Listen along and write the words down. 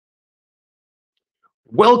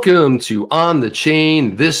Welcome to On the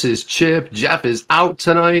Chain. This is Chip. Jeff is out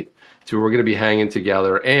tonight, so we're going to be hanging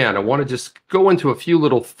together. And I want to just go into a few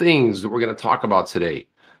little things that we're going to talk about today.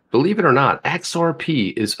 Believe it or not,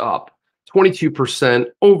 XRP is up 22%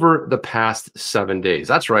 over the past 7 days.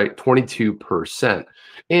 That's right, 22%.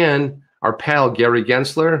 And our pal Gary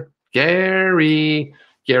Gensler, Gary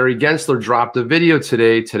Gensler dropped a video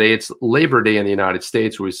today. Today it's Labor Day in the United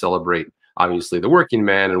States, where we celebrate obviously the working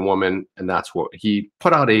man and woman, and that's what he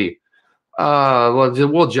put out a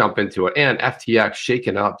we'll jump into it. And FTX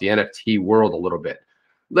shaking up the NFT world a little bit.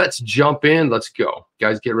 Let's jump in. Let's go.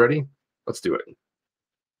 Guys, get ready. Let's do it.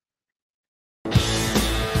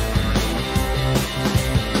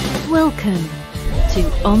 Welcome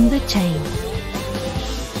to On the Chain.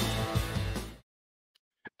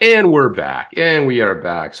 And we're back, and we are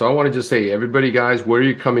back. So I want to just say, everybody, guys, where are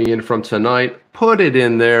you coming in from tonight? Put it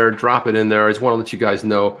in there, drop it in there. I just want to let you guys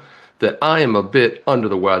know that I am a bit under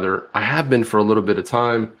the weather. I have been for a little bit of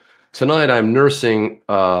time. Tonight I'm nursing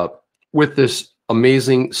with this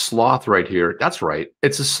amazing sloth right here. That's right,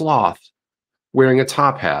 it's a sloth wearing a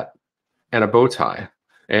top hat and a bow tie.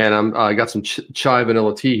 And I got some chai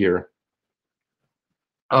vanilla tea here.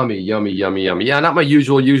 Yummy, yummy, yummy, yummy. Yeah, not my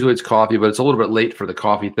usual. Usually it's coffee, but it's a little bit late for the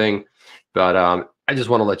coffee thing. But I just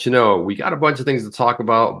want to let you know we got a bunch of things to talk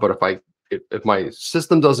about. But if my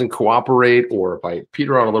system doesn't cooperate, or if I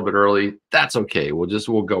peter out a little bit early, that's okay.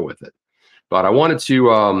 We'll go with it. But I wanted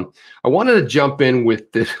to jump in with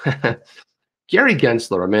this Gary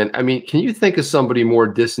Gensler. Man, I mean, can you think of somebody more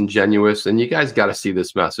disingenuous? And you guys got to see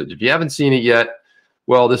this message. If you haven't seen it yet,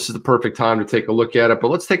 well, this is the perfect time to take a look at it.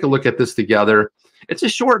 But let's take a look at this together. It's a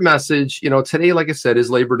short message. You know, today, like I said,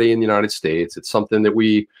 is Labor Day in the United States. It's something that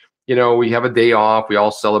we have a day off. We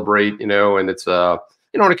all celebrate, and it's, and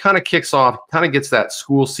it kind of kicks off, kind of gets that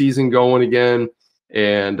school season going again.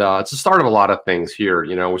 And it's the start of a lot of things here.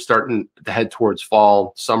 We're starting to head towards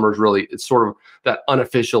fall. Summer's really, it's sort of that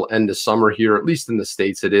unofficial end of summer here, at least in the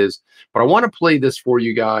States it is. But I want to play this for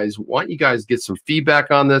you guys. Want you guys to get some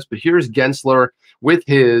feedback on this. But here's Gensler with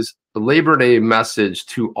his Labor Day message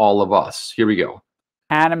to all of us. Here we go.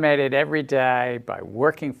 Animated every day by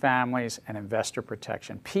working families and investor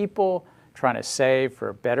protection. People trying to save for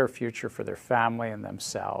a better future for their family and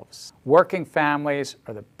themselves. Working families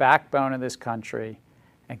are the backbone of this country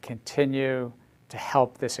and continue to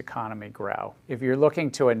help this economy grow. If you're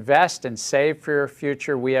looking to invest and save for your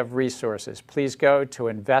future, we have resources. Please go to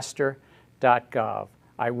investor.gov.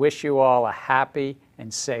 I wish you all a happy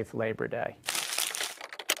and safe Labor Day.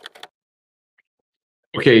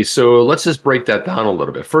 Okay, so let's just break that down a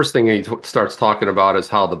little bit. First thing he starts talking about is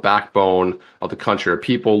how the backbone of the country are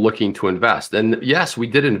people looking to invest. And yes, we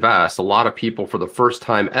did invest. A lot of people for the first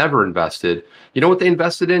time ever invested. You know what they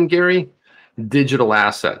invested in, Gary? Digital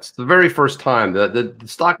assets. The very first time. The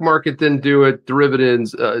stock market didn't do it.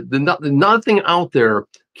 Derivatives, nothing out there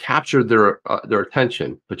captured their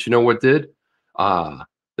attention. But you know what did? The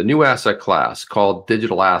new asset class called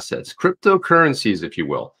digital assets, cryptocurrencies, if you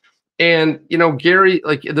will. And, Gary,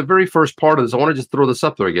 like the very first part of this, I want to just throw this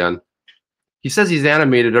up there again. He says he's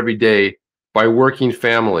animated every day by working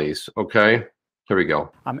families. Okay, here we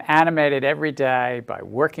go. I'm animated every day by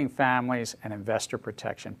working families and investor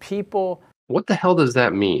protection. People. What the hell does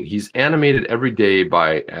that mean? He's animated every day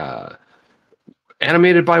by,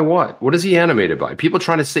 animated by what? What is he animated by? People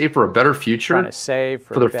trying to save for a better future? Trying to save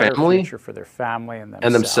for their a better family? future for their family and themselves.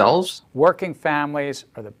 And themselves? Working families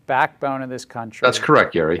are the backbone of this country. That's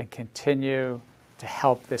correct, Gary. And continue to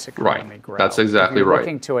help this economy grow. That's exactly if you're right.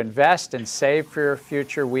 Looking to invest and save for your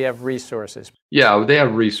future, we have resources. Yeah, they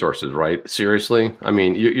have resources, right? Seriously. I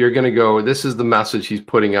mean, you're going to go, this is the message he's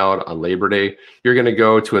putting out on Labor Day. You're going to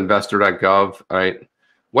go to investor.gov, right?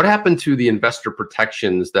 What happened to the investor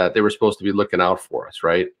protections that they were supposed to be looking out for us,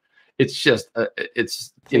 right? It's just,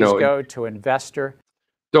 Please go to investor.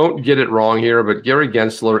 Don't get it wrong here, but Gary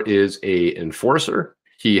Gensler is a enforcer.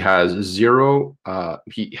 He has zero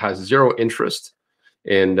interest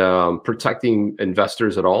in protecting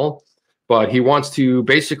investors at all, but he wants to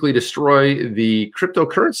basically destroy the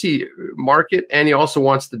cryptocurrency market, and he also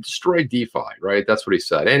wants to destroy DeFi, right? That's what he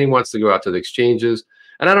said. And he wants to go out to the exchanges.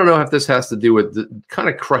 And I don't know if this has to do with kind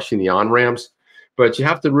of crushing the on-ramps, but you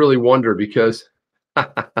have to really wonder because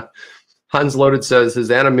Hans Loaded says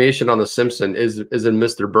his animation on The Simpsons is in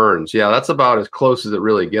Mr. Burns. Yeah, that's about as close as it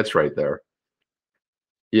really gets right there.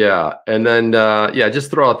 Yeah, and then, yeah,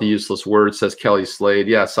 just throw out the useless words, says Kelly Slade.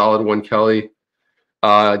 Yeah, solid one, Kelly.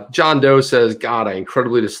 John Doe says, God, I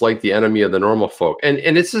incredibly dislike the enemy of the normal folk. And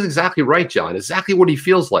this is exactly right, John. Exactly what he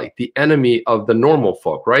feels like, the enemy of the normal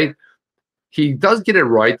folk, right? He does get it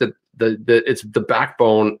right that it's the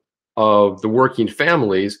backbone of the working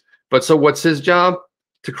families. But so what's his job?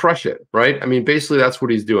 To crush it, right? I mean, basically that's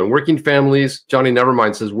what he's doing. Working families, Johnny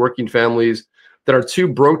Nevermind says working families that are too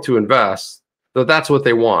broke to invest, that's what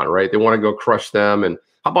they want, right? They want to go crush them. And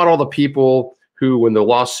how about all the people who, when the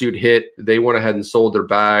lawsuit hit, they went ahead and sold their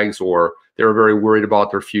bags, or they were very worried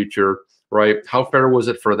about their future, right? How fair was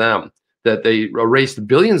it for them that they erased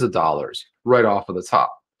billions of dollars right off of the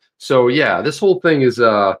top? So yeah, this whole thing is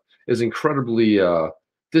incredibly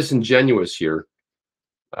disingenuous here,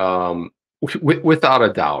 without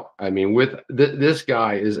a doubt. I mean, this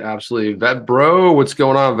guy is absolutely Vet Bro. What's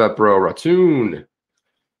going on, Vet Bro? Ratoon.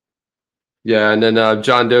 Yeah, and then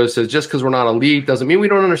John Doe says, just because we're not elite doesn't mean we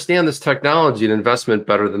don't understand this technology and investment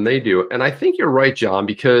better than they do. And I think you're right, John,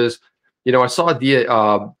 because I saw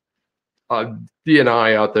DNI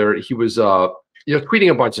out there. He was tweeting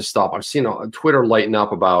a bunch of stuff. I've seen Twitter lighten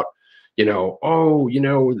up about,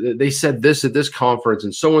 they said this at this conference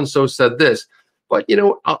and so said this. But,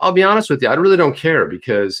 I'll be honest with you, I really don't care,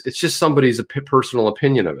 because it's just somebody's personal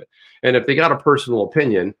opinion of it. And if they got a personal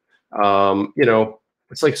opinion,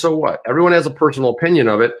 it's like, so what? Everyone has a personal opinion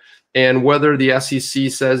of it. And whether the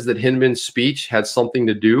SEC says that Hinman's speech had something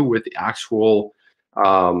to do with the actual,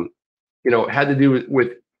 had to do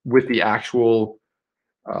with the actual,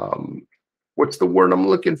 what's the word I'm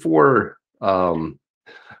looking for? I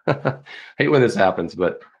hate when this happens,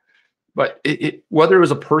 but whether it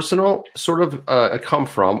was a personal sort of a come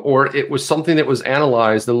from, or it was something that was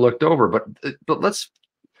analyzed and looked over, but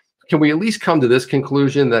can we at least come to this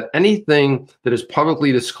conclusion that anything that is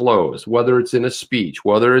publicly disclosed, whether it's in a speech,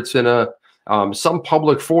 whether it's in a some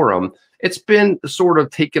public forum, it's been sort of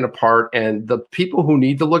taken apart, and the people who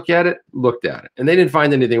need to look at it looked at it, and they didn't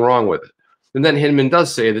find anything wrong with it. And then Hinman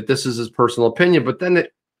does say that this is his personal opinion, but then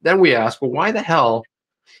we ask, well, why the hell?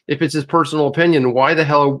 If it's his personal opinion, why the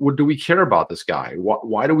hell do we care about this guy?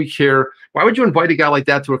 Why do we care? Why would you invite a guy like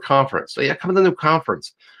that to a conference? So yeah, come to the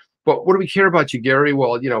conference. But what do we care about you, Gary?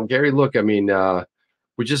 Well, Gary, look, I mean,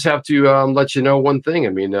 we just have to let you know one thing. I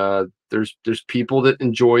mean, there's people that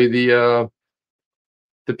enjoy the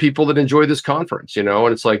people that enjoy this conference, and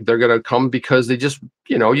it's like they're going to come because they just,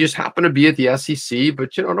 you just happen to be at the SEC,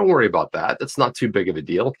 but, don't worry about that. That's not too big of a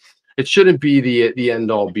deal. It shouldn't be the end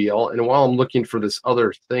all be all. And while I'm looking for this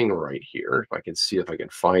other thing right here, if I can see if I can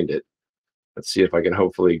find it, let's see if I can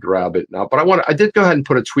hopefully grab it now. But I did go ahead and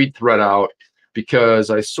put a tweet thread out, because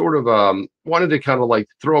I sort of wanted to kind of like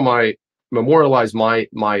memorialize my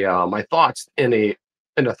thoughts in a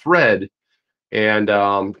thread,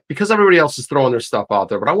 and because everybody else is throwing their stuff out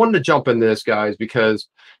there. But I wanted to jump in this, guys, because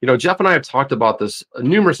Jeff and I have talked about this a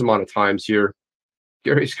numerous amount of times here.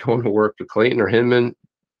 Gary's going to work with Clayton or Hinman.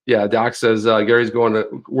 Yeah, Doc says Gary's going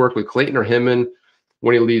to work with Clayton or Hinman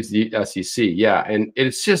when he leaves the SEC. Yeah, and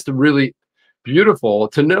it's just really beautiful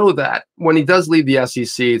to know that when he does leave the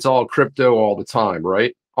SEC, it's all crypto all the time,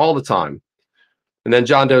 right? All the time. And then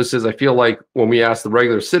John Doe says, I feel like when we ask the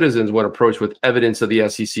regular citizens when approached with evidence of the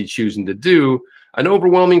SEC choosing to do, an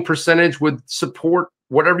overwhelming percentage would support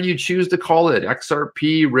whatever you choose to call it,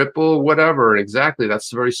 XRP, Ripple, whatever. And exactly,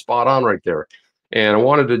 that's very spot on right there. And I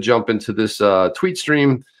wanted to jump into this tweet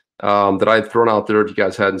stream that I had thrown out there if you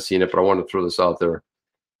guys hadn't seen it, but I wanted to throw this out there.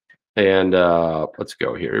 And let's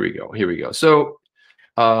go here. Here we go. So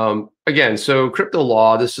again, so crypto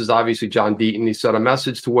law, this is obviously John Deaton. He said a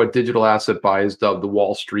message to what digital asset buyers dubbed the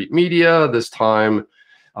Wall Street media. This time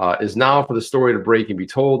is now for the story to break and be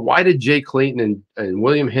told. Why did Jay Clayton and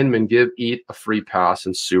William Hinman give ETH a free pass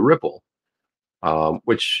and sue Ripple?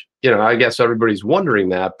 Which, I guess everybody's wondering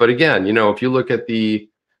that. But again, if you look at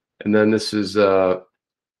and then this is, let's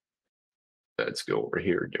go over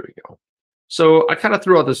here. There we go. So I kind of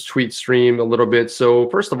threw out this tweet stream a little bit. So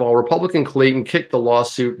first of all, Republican Clayton kicked the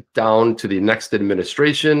lawsuit down to the next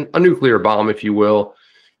administration, a nuclear bomb, if you will.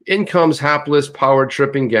 In comes hapless,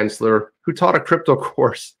 power-tripping Gensler, who taught a crypto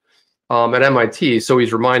course at MIT. So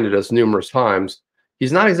he's reminded us numerous times,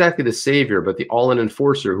 he's not exactly the savior, but the all-in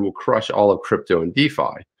enforcer who will crush all of crypto and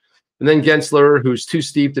DeFi. And then Gensler, who's too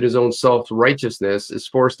steeped in his own self-righteousness, is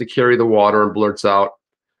forced to carry the water and blurts out,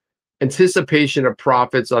 anticipation of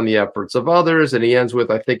profits on the efforts of others. And he ends with,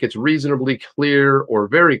 I think it's reasonably clear or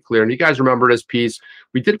very clear. And you guys remember this piece.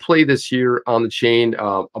 We did play this here on the chain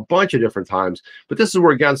a bunch of different times. But this is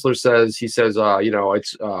where Gensler says, he says,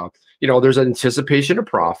 there's an anticipation of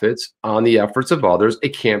profits on the efforts of others.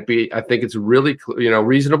 It can't be, I think it's really,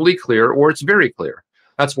 reasonably clear, or it's very clear.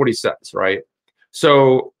 That's what he says, right?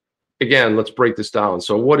 So again, let's break this down.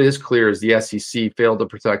 So what is clear is the SEC failed to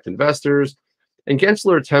protect investors. And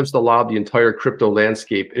Gensler attempts to lob the entire crypto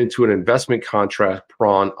landscape into an investment contract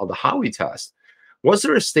prawn of the Howey test. Was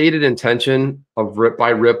there a stated intention of by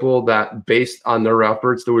Ripple that based on their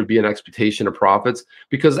efforts, there would be an expectation of profits?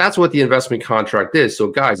 Because that's what the investment contract is. So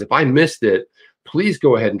guys, if I missed it, please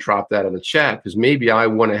go ahead and drop that in the chat, because maybe I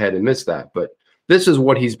went ahead and missed that. But this is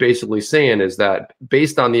what he's basically saying, is that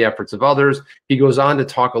based on the efforts of others. He goes on to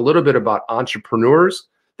talk a little bit about entrepreneurs,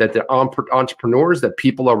 that the entrepreneurs, that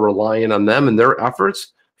people are relying on them and their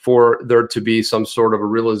efforts for there to be some sort of a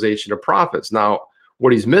realization of profits. Now,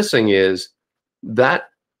 what he's missing is that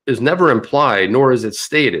is never implied, nor is it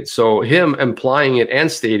stated. So him implying it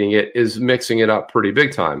and stating it is mixing it up pretty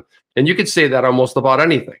big time. And you could say that almost about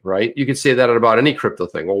anything, right? You could say that about any crypto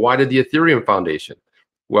thing. Well, why did the Ethereum Foundation?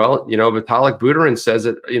 Well, you know, Vitalik Buterin says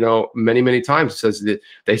it, you know, many, many times. He says that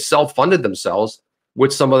they self-funded themselves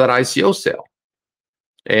with some of that ICO sale.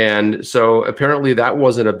 And so apparently that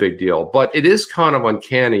wasn't a big deal. But it is kind of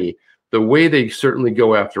uncanny the way they certainly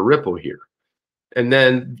go after Ripple here. And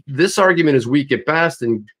then this argument is weak at best,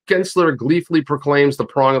 and Gensler gleefully proclaims the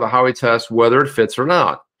prong of the Howey test, whether it fits or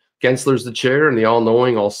not. Gensler's the chair and the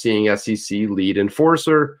all-knowing, all-seeing SEC lead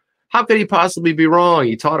enforcer. How could he possibly be wrong?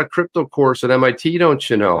 He taught a crypto course at MIT, don't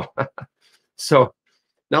you know? So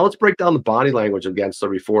now let's break down the body language of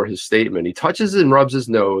Gensler before his statement. He touches and rubs his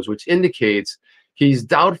nose, which indicates he's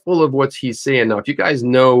doubtful of what he's saying. Now, if you guys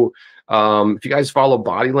know, if you guys follow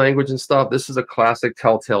body language and stuff, this is a classic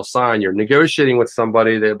telltale sign. You're negotiating with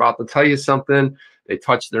somebody, they're about to tell you something, they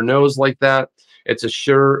touch their nose like that. It's a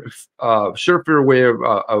surefire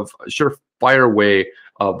way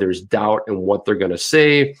of there's doubt in what they're going to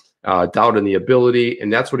say, doubt in the ability,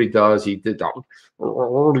 and that's what he does. He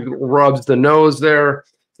rubs the nose there,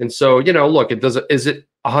 and so, you know, look, is it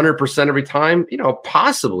 100% every time? You know,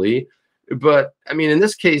 possibly. But I mean, in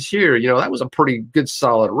this case here, you know, that was a pretty good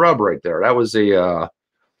solid rub right there. That was a,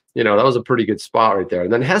 you know, that was a pretty good spot right there.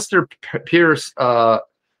 And then Hester Pierce,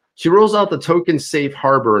 she rolls out the token safe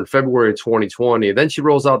harbor in February of 2020. Then she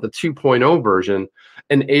rolls out the 2.0 version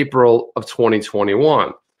in April of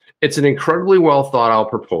 2021. It's an incredibly well thought out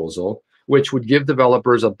proposal, which would give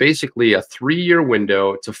developers basically a 3-year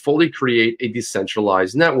window to fully create a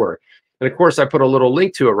decentralized network. And of course, I put a little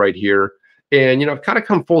link to it right here. And, you know, I've kind of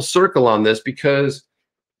come full circle on this because,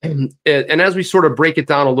 and as we sort of break it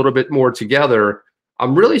down a little bit more together,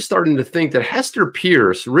 I'm really starting to think that Hester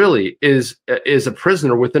Pierce really is a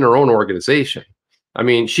prisoner within her own organization. I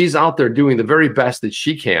mean, she's out there doing the very best that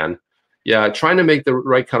she can, yeah, trying to make the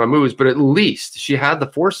right kind of moves, but at least she had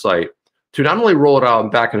the foresight to not only roll it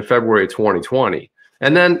out back in February of 2020,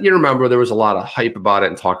 and then, you remember, there was a lot of hype about it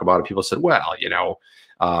and talk about it. People said, well, you know,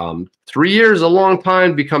 3 years is a long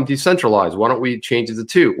time to become decentralized. Why don't we change it to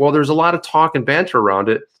 2? Well, there's a lot of talk and banter around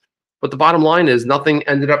it, but the bottom line is nothing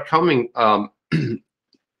ended up coming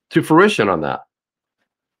to fruition on that.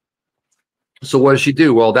 So what does she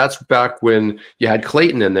do? Well, that's back when you had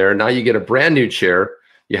Clayton in there. Now you get a brand new chair.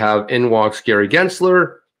 You have in walks Gary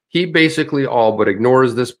Gensler. He basically all but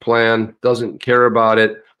ignores this plan, doesn't care about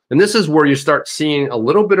it. And this is where you start seeing a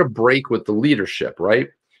little bit of break with the leadership, right?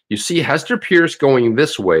 You see Hester Pierce going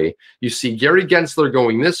this way. You see Gary Gensler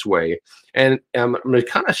going this way. And I'm going to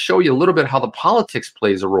kind of show you a little bit how the politics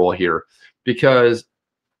plays a role here, because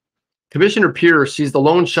Commissioner Pierce, she's the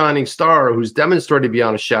lone shining star who's demonstrated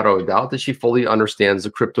beyond a shadow of doubt that she fully understands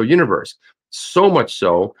the crypto universe. So much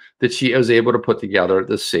so that she is able to put together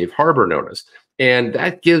the safe harbor notice. And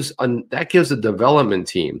that gives a development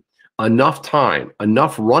team enough time,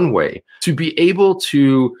 enough runway to be able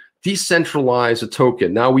to decentralize a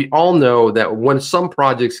token. Now, we all know that when some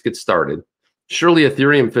projects get started, surely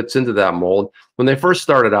Ethereum fits into that mold. When they first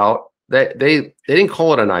started out, they didn't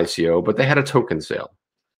call it an ICO, but they had a token sale.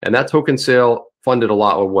 And that token sale funded a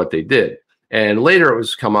lot of what they did. And later it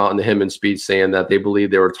was come out in the Hinman speech saying that they believe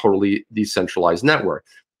they were a totally decentralized network.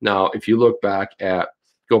 Now, if you go back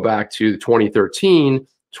to 2013,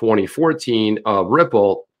 2014 of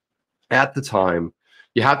Ripple, at the time,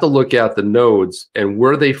 you have to look at the nodes and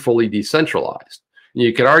were they fully decentralized? And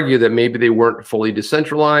you could argue that maybe they weren't fully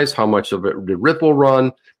decentralized. How much of it did Ripple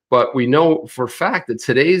run? But we know for a fact that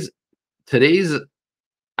today's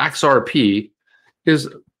XRP is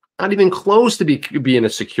not even close to being a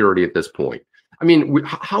security at this point. I mean,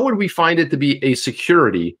 how would we find it to be a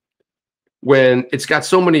security when it's got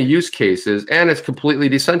so many use cases and it's completely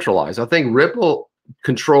decentralized? I think Ripple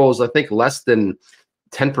controls, I think, less than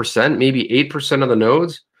 10%, maybe 8% of the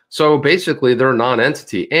nodes. So basically, they're a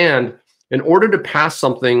non-entity. And in order to pass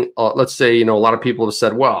something, let's say, you know, a lot of people have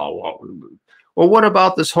said, well, what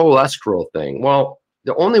about this whole escrow thing? Well,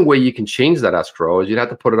 the only way you can change that escrow is you'd have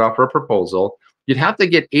to put it out for a proposal. You'd have to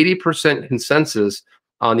get 80% consensus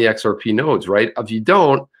on the XRP nodes, right? If you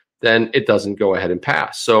don't, then it doesn't go ahead and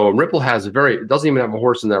pass. So Ripple has it doesn't even have a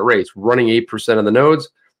horse in that race. Running 8% of the nodes,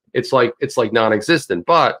 it's like non-existent.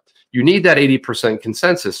 But you need that 80%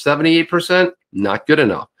 consensus. 78%, not good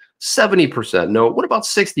enough. 70%, no. What about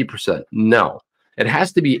 60%? No. It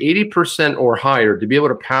has to be 80% or higher to be able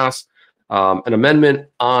to pass an amendment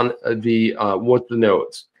on the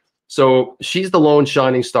nodes. So she's the lone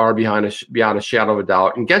shining star beyond a shadow of a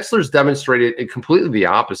doubt. And Gensler's demonstrated completely the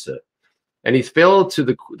opposite. And he's failed to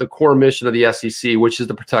the core mission of the SEC, which is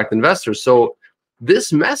to protect investors. So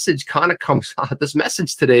this message kind of comes out. This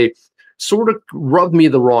message today sort of rubbed me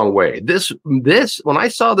the wrong way. This when I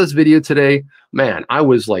saw this video today, man, I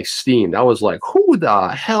was like steamed. I was like, who the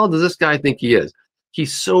hell does this guy think he is?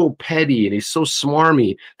 He's so petty and he's so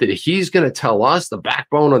smarmy that he's going to tell us, the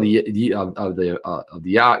backbone of the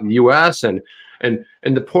U.S. and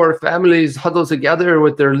the poor families huddle together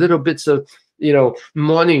with their little bits of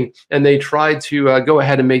money, and they try to go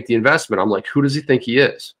ahead and make the investment. I'm like, who does he think he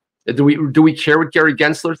is? Do we care what Gary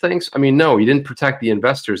Gensler thinks? I mean, no, he didn't protect the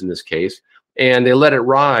investors in this case, and they let it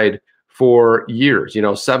ride for years,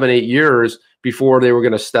 7-8 years before they were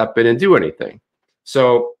going to step in and do anything.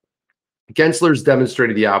 So Gensler's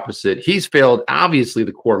demonstrated the opposite. He's failed, obviously,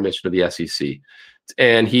 the core mission of the SEC,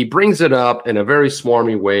 and he brings it up in a very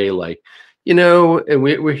smarmy way, like, and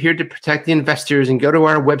we're here to protect the investors, and go to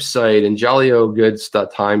our website and jolly oh good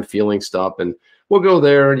stuff, time feeling stuff, and we'll go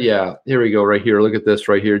there. Yeah, here we go, right here. Look at this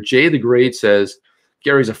right here. Jay the Great says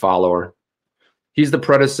Gary's a follower. He's the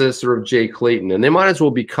predecessor of Jay Clayton, and they might as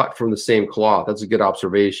well be cut from the same cloth. That's a good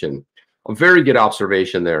observation. A very good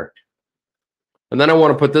observation there. And then I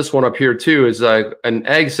want to put this one up here too. Is an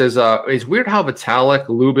egg says it's weird how Vitalik,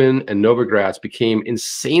 Lubin, and Novogratz became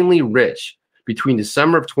insanely rich between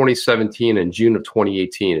December of 2017 and June of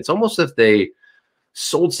 2018. It's almost as if they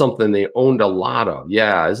sold something they owned a lot of.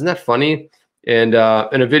 Yeah, isn't that funny? And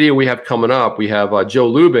in a video we have coming up, we have Joe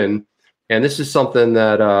Lubin, and this is something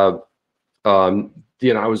that I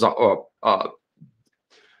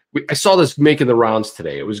saw this making the rounds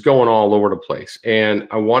today. It was going all over the place, and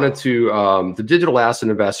I wanted to the digital asset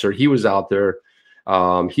investor. He was out there.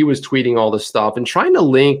 He was tweeting all this stuff and trying to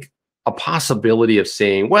link a possibility of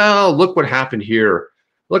saying, well, look what happened here.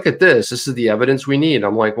 Look at this. This is the evidence we need.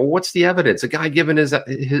 I'm like, well, what's the evidence? A guy giving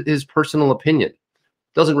his personal opinion.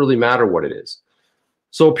 Doesn't really matter what it is.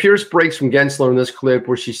 So Pierce breaks from Gensler in this clip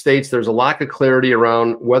where she states there's a lack of clarity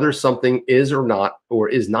around whether something is or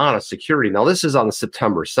is not a security. Now, this is on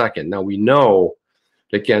September 2nd. Now, we know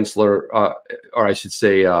that Gensler, or I should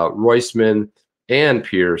say Roisman and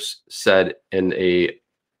Pierce said in a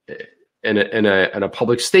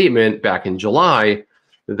public statement back in July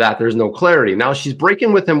that there's no clarity. Now she's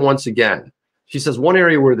breaking with him once again. She says one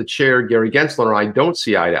area where the chair, Gary Gensler, and I don't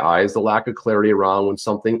see eye to eye is the lack of clarity around when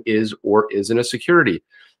something is or isn't a security.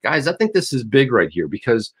 Guys, I think this is big right here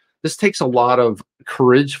because this takes a lot of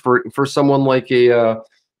courage for someone like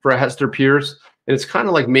for a Hester Pierce. And it's kind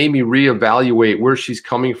of like made me reevaluate where she's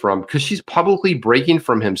coming from, because she's publicly breaking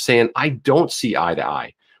from him saying, I don't see eye to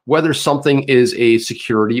eye whether something is a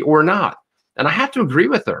security or not. And I have to agree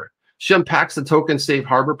with her. She unpacks the token safe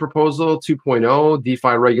harbor proposal 2.0,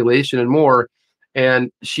 DeFi regulation, and more.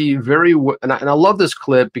 And she and I love this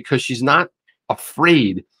clip because she's not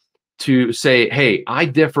afraid to say, hey, I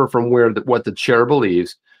differ from what the chair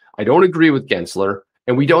believes. I don't agree with Gensler,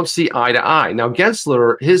 and we don't see eye to eye. Now,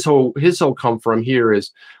 Gensler, his whole come from here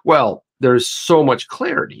is, well, there's so much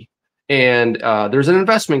clarity. And there's an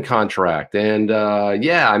investment contract, and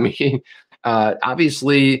yeah, I mean,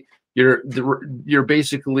 obviously, you're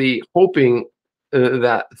basically hoping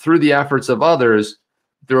that through the efforts of others,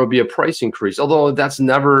 there will be a price increase. Although that's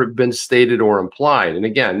never been stated or implied. And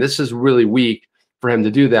again, this is really weak for him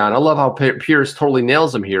to do that. And I love how Pierce totally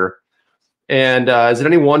nails him here. And is it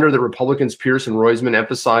any wonder that Republicans Pierce and Roisman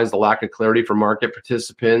emphasize the lack of clarity for market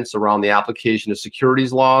participants around the application of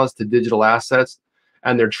securities laws to digital assets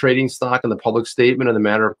and their trading stock in the public statement in the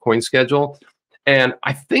matter of coin schedule? And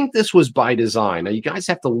I think this was by design. Now, you guys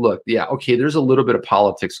have to look. Yeah, okay, there's a little bit of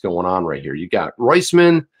politics going on right here. You got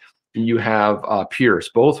Roisman, you have Pierce,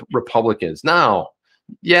 both Republicans. Now,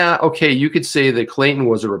 yeah, okay, you could say that Clayton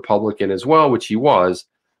was a Republican as well, which he was,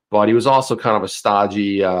 but he was also kind of a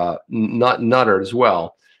stodgy nutter as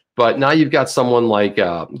well. But now you've got someone like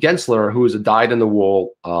Gensler, who is a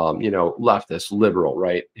dyed-in-the-wool, leftist liberal,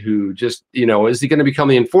 right? Who just, is he going to become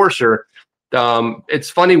the enforcer? It's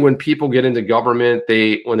funny when people get into government,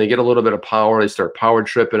 when they get a little bit of power, they start power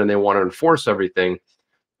tripping and they want to enforce everything.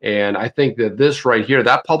 And I think that this right here,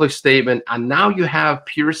 that public statement, and now you have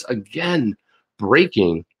Pierce again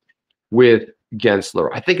breaking with Gensler.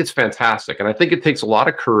 I think it's fantastic, and I think it takes a lot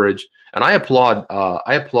of courage. And I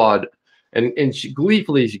applaud. And she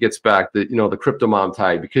gleefully she gets back the the crypto mom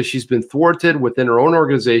tag, because she's been thwarted within her own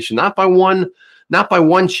organization, not by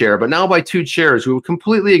one chair, but now by two chairs who have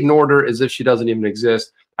completely ignored her as if she doesn't even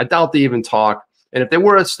exist. I doubt they even talk. And if they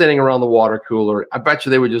were standing around the water cooler, I bet you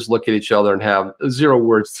they would just look at each other and have zero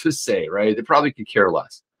words to say, right? They probably could care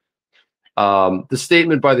less. The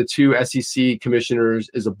statement by the two SEC commissioners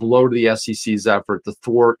is a blow to the SEC's effort to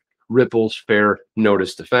thwart Ripple's fair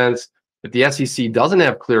notice defense. If the SEC doesn't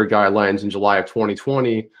have clear guidelines in July of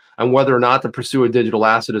 2020 on whether or not to pursue a digital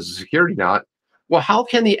asset as a security or not, well, how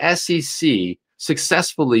can the SEC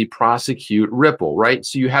successfully prosecute Ripple, right?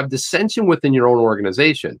 So you have dissension within your own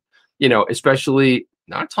organization, especially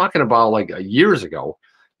not talking about like years ago.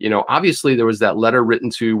 Obviously there was that letter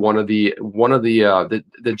written to one of the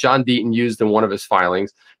that John Deaton used in one of his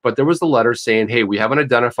filings, but there was the letter saying, hey, we haven't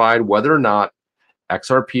identified whether or not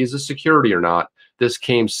XRP is a security or not. This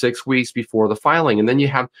came 6 weeks before the filing. And then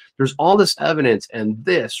there's all this evidence, and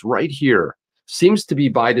this right here seems to be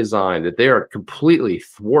by design, that they are completely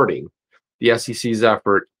thwarting the SEC's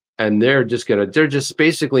effort, and they're just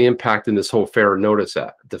basically impacting this whole fair notice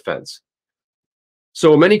defense.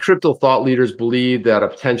 So many crypto thought leaders believe that a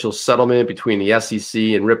potential settlement between the SEC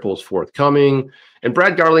and Ripple is forthcoming. And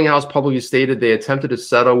Brad Garlinghouse publicly stated they attempted to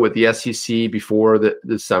settle with the SEC before the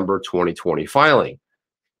December 2020 filing.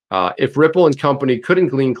 If Ripple and company couldn't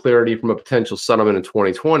glean clarity from a potential settlement in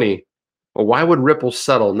 2020, well, why would Ripple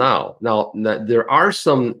settle now? Now, there are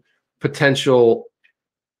some potential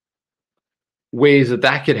ways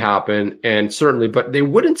that could happen, and certainly, but they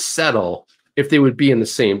wouldn't settle if they would be in the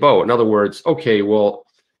same boat. In other words, okay, well,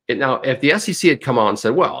 now if the SEC had come out and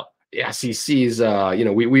said, well, the SEC's,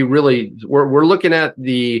 we're looking at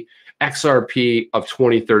the XRP of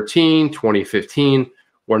 2013, 2015.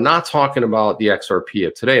 We're not talking about the XRP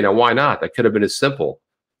of today. Now, why not? That could have been as simple.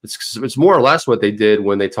 It's more or less what they did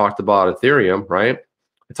when they talked about Ethereum, right?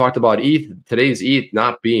 They talked about today's ETH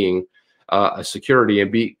not being a security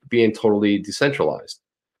and being totally decentralized.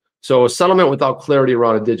 So a settlement without clarity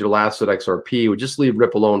around a digital asset XRP would just leave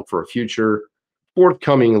Ripple alone for a future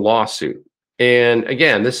forthcoming lawsuit. And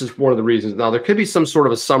again, this is one of the reasons. Now, there could be some sort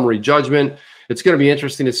of a summary judgment. It's going to be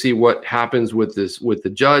interesting to see what happens with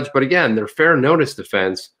the judge. But again, their fair notice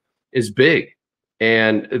defense is big,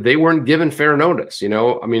 and they weren't given fair notice.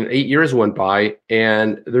 I mean, 8 years went by,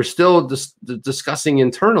 and they're still discussing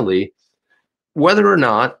internally whether or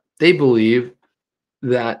not they believe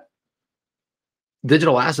that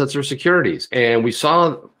digital assets are securities. And we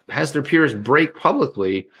saw Hester Pierce break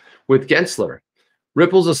publicly with Gensler.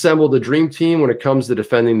 Ripple's assembled a dream team when it comes to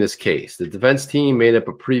defending this case. The defense team made up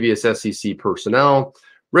of previous SEC personnel.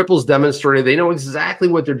 Ripple's demonstrated they know exactly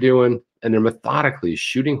what they're doing, and they're methodically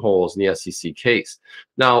shooting holes in the SEC case.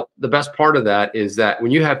 Now, the best part of that is that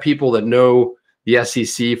when you have people that know the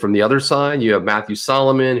SEC from the other side, you have Matthew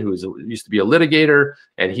Solomon, who used to be a litigator,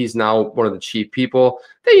 and he's now one of the chief people.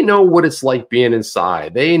 They know what it's like being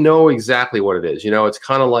inside. They know exactly what it is. It's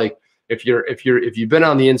kind of like if you've been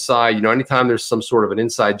on the inside, anytime there's some sort of an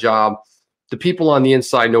inside job, the people on the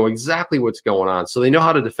inside know exactly what's going on. So they know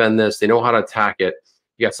how to defend this. They know how to attack it.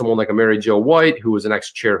 You got someone like a Mary Jo White, who was an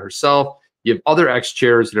ex-chair herself. You have other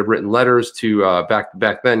ex-chairs that have written letters to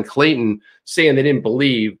back then Clayton, saying they didn't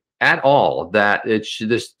believe at all that this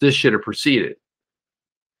should have proceeded.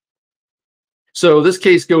 So this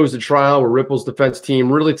case goes to trial, where Ripple's defense team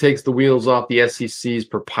really takes the wheels off the SEC's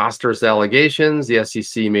preposterous allegations. The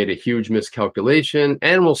SEC made a huge miscalculation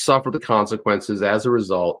and will suffer the consequences as a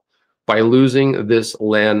result by losing this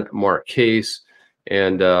landmark case.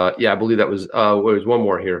 And yeah, I believe that was there's one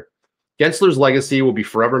more here. Gensler's legacy will be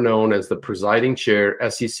forever known as the presiding chair,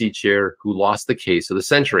 SEC chair, who lost the case of the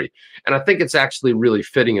century. And I think it's actually really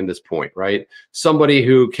fitting in this point, right? Somebody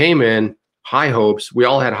who came in, high hopes. We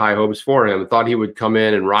all had high hopes for him. Thought he would come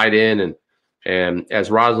in and ride in, and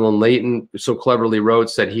as Rosalind Layton so cleverly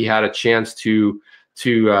wrote, said he had a chance to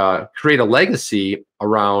create a legacy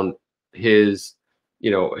around his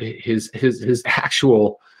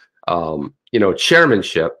actual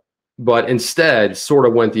chairmanship, but instead sort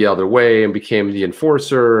of went the other way and became the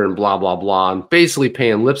enforcer and blah blah blah, and basically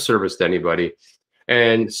paying lip service to anybody.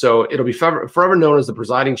 And so it'll be forever known as the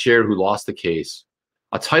presiding chair who lost the case.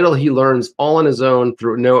 A title he learns all on his own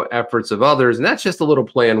through no efforts of others. And that's just a little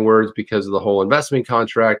play on words because of the whole investment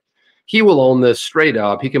contract. He will own this straight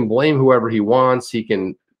up. He can blame whoever he wants. He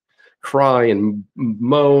can cry and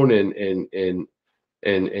moan and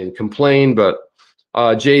complain. But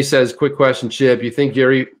Jay says, quick question, Chip. You think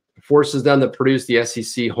Gary forces them to produce the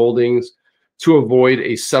SEC holdings to avoid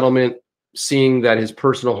a settlement, seeing that his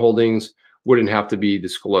personal holdings wouldn't have to be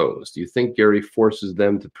disclosed? Do you think Gary forces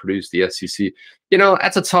them to produce the SEC? You know,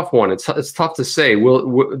 that's a tough one. It's tough to say.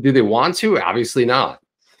 Do they want to? Obviously not.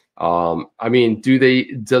 I mean,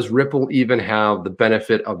 does Ripple even have the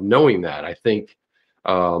benefit of knowing that? I think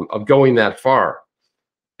of going that far.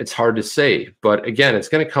 It's hard to say. But again, it's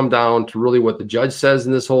going to come down to really what the judge says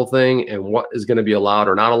in this whole thing and what is going to be allowed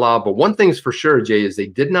or not allowed. But one thing's for sure, Jay, is they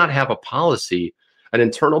did not have a policy, an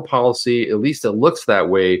internal policy, at least it looks that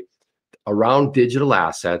way, around digital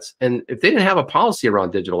assets. And if they didn't have a policy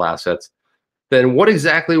around digital assets, then what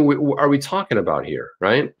exactly are we talking about here,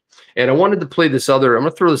 right? And I wanted to play this other, I'm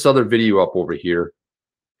going to throw this other video up over here.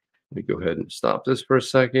 Let me go ahead and stop this for a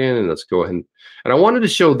second, and let's go ahead. And I wanted to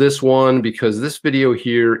show this one because this video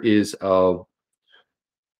here is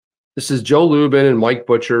this is Joe Lubin and Mike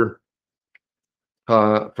Butcher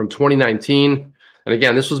from 2019. And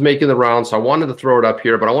again, this was making the round, so I wanted to throw it up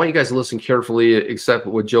here, but I want you guys to listen carefully, except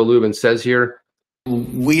what Joe Lubin says here.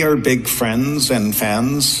 We are big friends and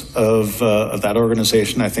fans of that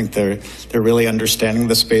organization. I think they're really understanding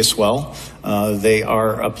the space well. They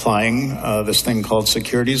are applying this thing called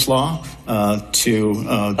securities law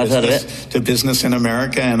to business in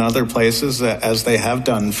America and other places, as they have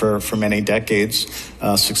done for many decades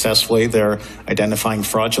successfully. They're identifying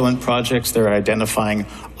fraudulent projects. They're identifying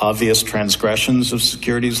obvious transgressions of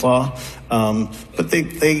securities law, but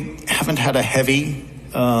they haven't had a heavy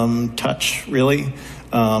touch, really.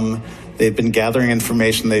 They've been gathering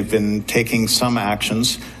information. They've been taking some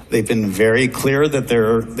actions. They've been very clear that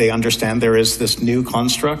they understand there is this new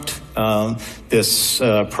construct, this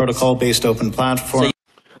protocol-based open platform.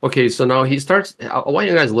 Okay, so now he starts, I want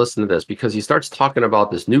you guys to listen to this because he starts talking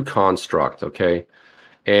about this new construct, okay?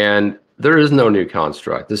 And there is no new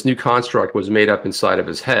construct. This new construct was made up inside of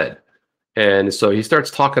his head. And so he starts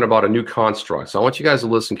talking about a new construct. So I want you guys to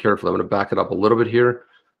listen carefully. I'm going to back it up a little bit here.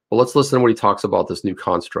 But let's listen to what he talks about this new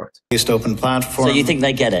construct. Based open platform. So you think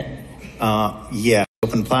they get it? Yeah,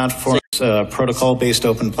 open platform, protocol-based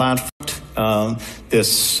open platform.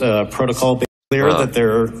 This protocol-based clear that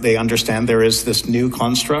they understand there is this new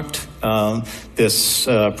construct. This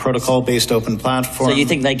protocol-based open platform. So you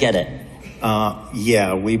think they get it?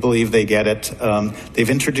 Yeah, we believe they get it. They've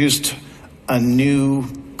introduced a new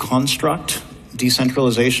construct,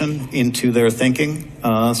 decentralization, into their thinking.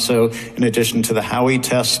 So in addition to the Howey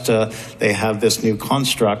test, they have this new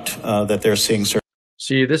construct that they're seeing.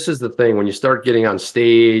 See, this is the thing. When you start getting on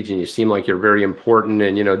stage and you seem like you're very important,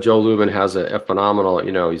 and, you know, Joe Lubin has a phenomenal,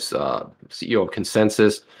 you know, he's CEO of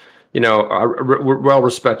Consensus, you know, a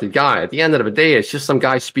well-respected guy. At the end of the day, it's just some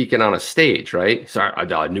guy speaking on a stage, right? It's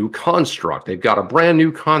a new construct. They've got a brand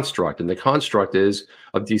new construct, and the construct is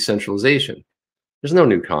of decentralization. There's no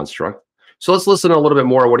new construct. So let's listen to a little bit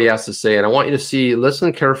more of what he has to say. And I want you to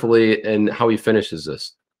listen carefully and how he finishes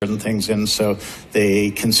this. Things in. So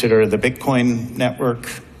they consider the Bitcoin network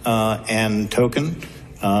and token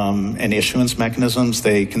and issuance mechanisms.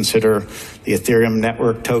 They consider the Ethereum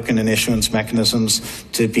network token and issuance mechanisms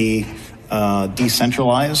to be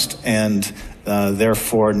decentralized, and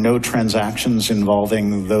therefore no transactions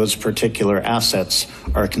involving those particular assets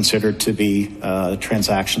are considered to be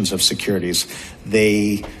transactions of securities.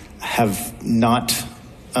 They have not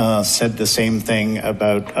said the same thing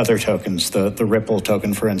about other tokens, the Ripple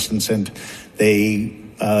token, for instance, and they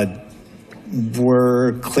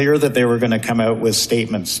were clear that they were going to come out with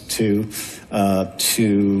statements to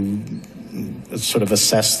sort of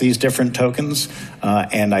assess these different tokens,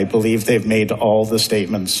 and I believe they've made all the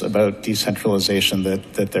statements about decentralization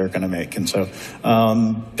that they're going to make. And so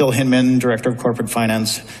Bill Hinman, Director of Corporate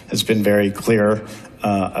Finance, has been very clear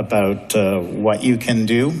about what you can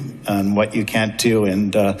do and what you can't do,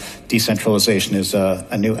 and decentralization is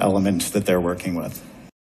a new element that they're working with.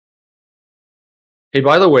 Hey,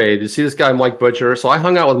 by the way, did you see this guy, Mike Butcher? So I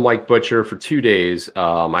hung out with Mike Butcher for 2 days.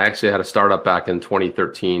 I actually had a startup back in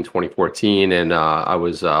 2013, 2014, and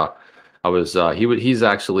he's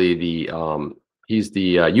actually the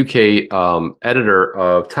UK editor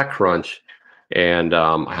of TechCrunch, and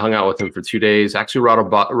I hung out with him for 2 days. Actually, rode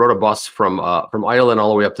a bus from Ireland all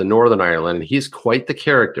the way up to Northern Ireland, and he's quite the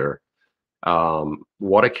character.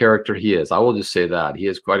 What a character he is! I will just say that he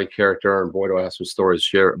is quite a character, and boy, do I have some stories to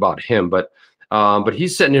share about him. But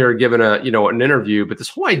he's sitting here giving an interview. But this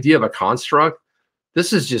whole idea of a construct,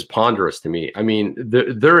 this is just ponderous to me. I mean,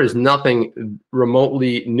 there is nothing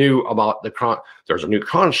remotely new about there's a new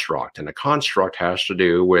construct, and the construct has to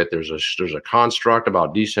do with there's a construct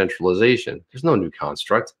about decentralization. There's no new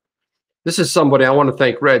construct. This is somebody I want to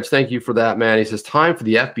thank. Reg, thank you for that, man. He says, time for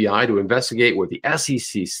the FBI to investigate what the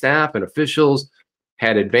SEC staff and officials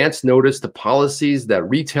had advance notice to policies that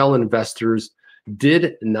retail investors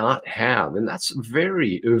did not have. And that's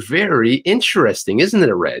very, very interesting, isn't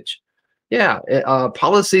it, Reg? Yeah,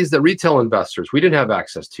 policies that retail investors, we didn't have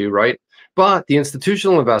access to, right? But the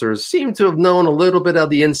institutional investors seem to have known a little bit of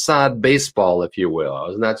the inside baseball, if you will.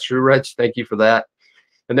 Isn't that true, Reg? Thank you for that.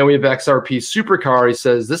 And then we have XRP Supercar. He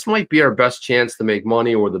says, this might be our best chance to make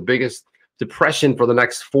money or the biggest depression for the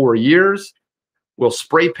next 4 years. We'll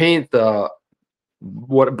spray paint the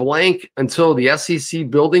blank until the SEC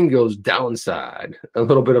building goes downside. A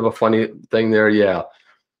little bit of a funny thing there. Yeah.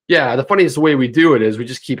 Yeah, the funniest way we do it is we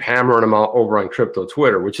just keep hammering them out over on crypto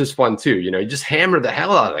Twitter, which is fun too. You just hammer the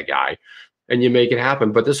hell out of the guy and you make it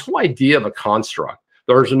happen. But this whole idea of a construct,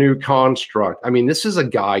 there's a new construct. I mean, this is a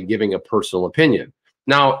guy giving a personal opinion.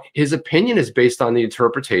 Now, his opinion is based on the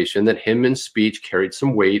interpretation that Hinman's speech carried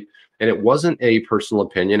some weight, and it wasn't a personal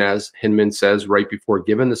opinion, as Hinman says right before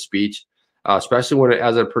giving the speech, especially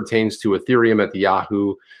as it pertains to Ethereum at the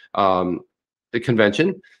Yahoo the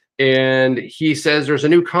convention. And he says there's a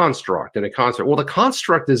new construct and a construct. Well, the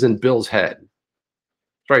construct is in Bill's head.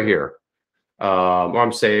 It's right here.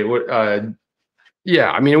 I'm saying,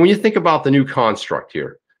 yeah, I mean, when you think about the new construct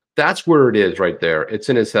here, that's where it is right there. It's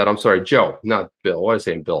in his head. I'm sorry, Joe, not Bill. What was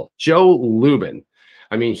I saying, Bill? Joe Lubin.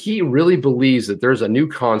 I mean, he really believes that there's a new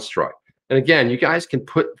construct. And again, you guys can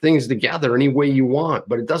put things together any way you want,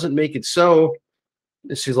 but it doesn't make it so.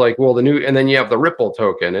 She's like, well, the new, and then you have the Ripple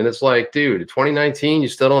token. And it's like, dude, 2019, you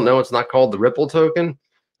still don't know it's not called the Ripple token?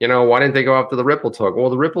 Why didn't they go after the Ripple token? Well,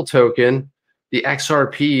 the Ripple token, the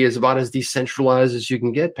XRP, is about as decentralized as you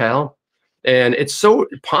can get, pal. And it's so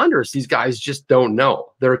ponderous, these guys just don't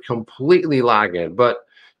know. They're completely lagging. But,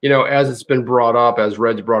 as it's been brought up, as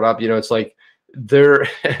Reg brought up, it's like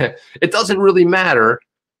it doesn't really matter,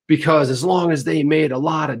 because as long as they made a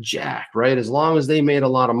lot of jack, right? As long as they made a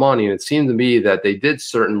lot of money, and it seemed to me that they did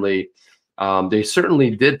certainly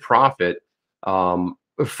did profit from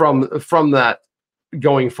that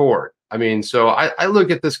going forward. I mean, so I look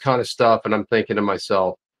at this kind of stuff and I'm thinking to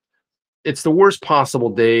myself, it's the worst possible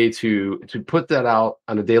day to put that out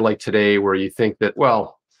on a day like today, where you think that,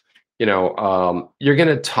 well, you're going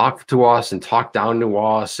to talk to us and talk down to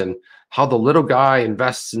us and how the little guy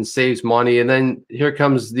invests and saves money. And then here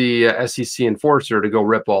comes the SEC enforcer to go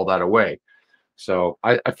rip all that away. So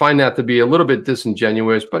I find that to be a little bit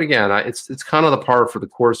disingenuous. But again, it's kind of the par for the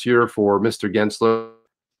course here for Mr. Gensler.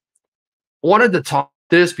 I wanted to talk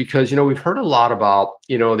this because, we've heard a lot about,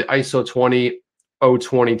 the ISO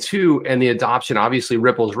 20022 and the adoption. Obviously,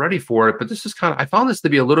 Ripple's ready for it. But this is I found this to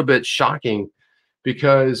be a little bit shocking,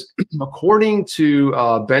 because according to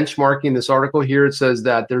benchmarking, this article here, it says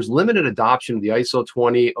that there's limited adoption of the ISO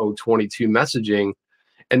 20022 messaging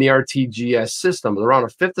and the RTGS system. Around a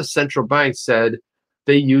fifth of central banks said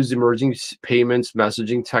they use emerging payments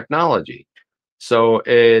messaging technology. So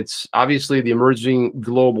it's obviously the emerging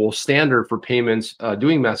global standard for payments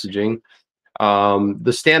doing messaging.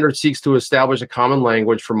 The standard seeks to establish a common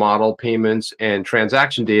language for model payments and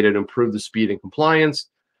transaction data to improve the speed and compliance.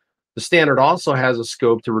 The standard also has a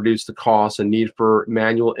scope to reduce the cost and need for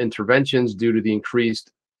manual interventions due to the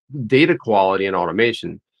increased data quality and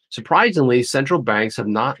automation. Surprisingly, central banks have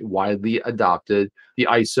not widely adopted the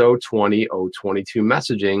ISO 20022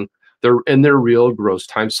 messaging in their real gross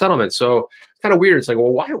time settlement. So it's kind of weird. It's like,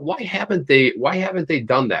 well, why haven't they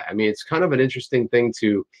done that? I mean, it's kind of an interesting thing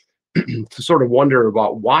to to sort of wonder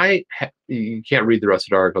about why. You can't read the rest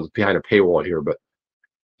of the article, it's behind a paywall here, but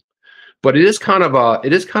it is kind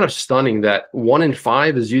of stunning that 1 in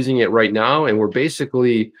 5 is using it right now, and we're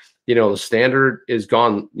basically, the standard is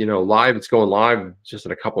gone, live. It's going live just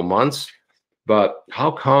in a couple months. But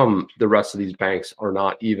how come the rest of these banks are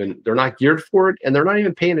they're not geared for it, and they're not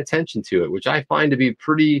even paying attention to it, which I find to be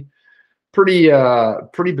pretty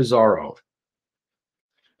bizarro.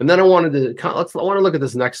 And then I want to look at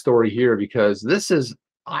this next story here, because this is,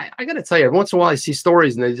 I got to tell you, every once in a while I see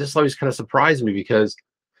stories and they just always kind of surprise me, because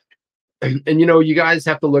and you guys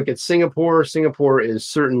have to look at Singapore. Singapore is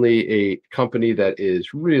certainly a company that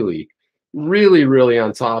is really, really, really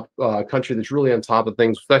on top, country that's really on top of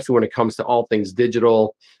things, especially when it comes to all things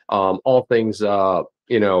digital, all things,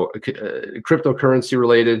 cryptocurrency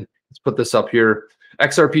related. Let's put this up here.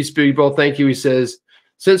 XRP Speedball, thank you. He says,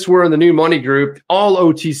 since we're in the new money group, all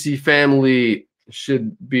OTC family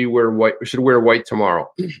should wear white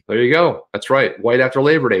tomorrow. There you go. That's right. White after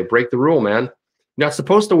Labor Day. Break the rule, man. Not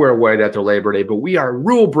supposed to wear white after Labor Day, but we are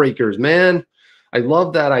rule breakers, man. I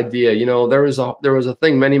love that idea. There was a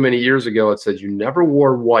thing many years ago. It said you never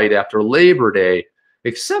wore white after Labor Day,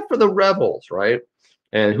 except for the rebels, right?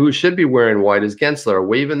 And who should be wearing white is Gensler,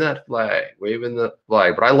 waving the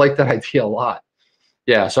flag. But I like that idea a lot.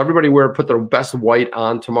 Yeah, so everybody put their best white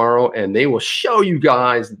on tomorrow, and they will show you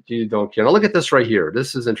guys that you don't care. Now look at this right here.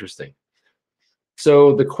 This is interesting.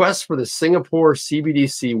 So the quest for the Singapore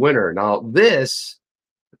CBDC winner. Now this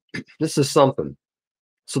is something.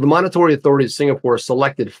 So the Monetary Authority of Singapore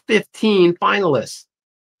selected 15 finalists.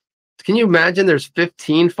 Can you imagine there's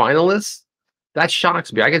 15 finalists? That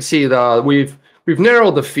shocks me. I can see we've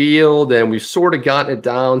narrowed the field, and we've sort of gotten it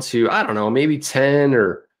down to, I don't know, maybe 10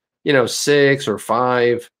 or 6 or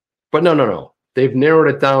 5. But no. They've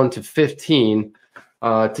narrowed it down to 15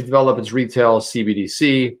 to develop its retail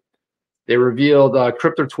CBDC. They revealed,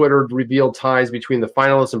 Crypto Twitter revealed ties between the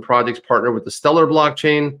finalists and projects partnered with the Stellar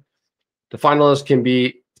blockchain. The finalists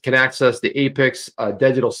can access the Apex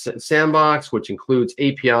digital sandbox, which includes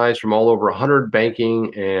APIs from all over 100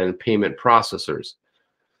 banking and payment processors.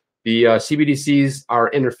 The CBDCs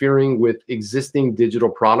are interfering with existing digital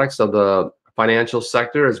products of the financial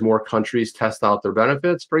sector as more countries test out their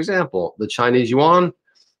benefits. For example, the Chinese yuan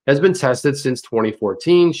has been tested since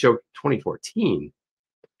 2014. 2014?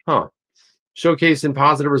 Huh. Showcasing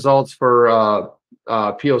positive results for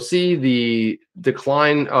POC, the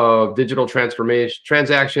decline of digital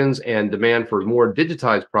transactions and demand for more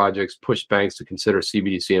digitized projects pushed banks to consider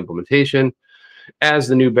CBDC implementation. As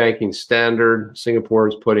the new banking standard, Singapore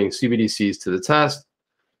is putting CBDCs to the test.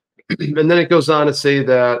 And then it goes on to say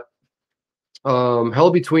that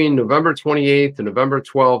held between November 28th and November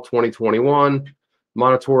 12th, 2021,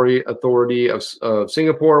 Monetary Authority of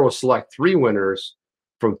Singapore will select 3 winners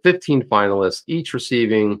from 15 finalists, each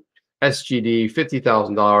receiving SGD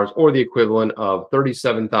 $50,000 or the equivalent of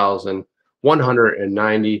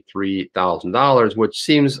 $37,193,000, which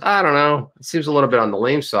seems, I don't know, it seems a little bit on the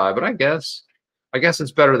lame side, but I guess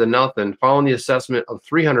it's better than nothing. Following the assessment of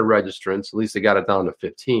 300 registrants, at least they got it down to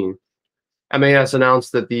 15. MAS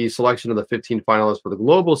announced that the selection of the 15 finalists for the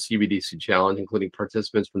global CBDC challenge, including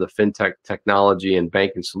participants from the fintech, technology, and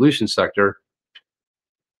banking solution sector.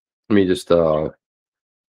 Let me just a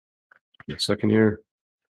second here.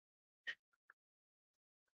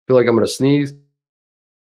 Feel like I'm going to sneeze,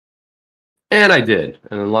 and I did,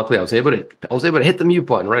 and luckily I was able to hit the mute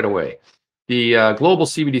button right away. The Global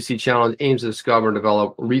CBDC Challenge aims to discover and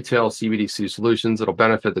develop retail CBDC solutions that'll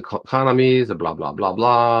benefit the economies. Blah blah blah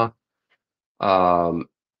blah.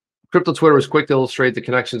 Crypto Twitter was quick to illustrate the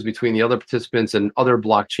connections between the other participants and other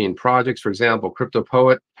blockchain projects. For example, Crypto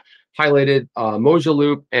Poet highlighted Moja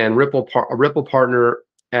Loop and Ripple Partner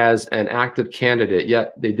as an active candidate,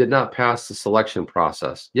 yet they did not pass the selection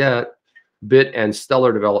process. Yet, Bit and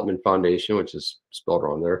Stellar Development Foundation, which is spelled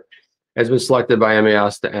wrong there, has been selected by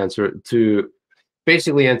MAS to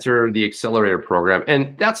basically enter the accelerator program,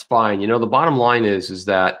 and that's fine. The bottom line is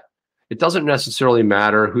that it doesn't necessarily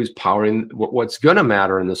matter who's powering. What's going to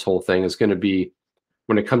matter in this whole thing is going to be,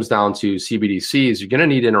 when it comes down to CBDCs, you're going to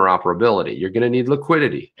need interoperability. You're going to need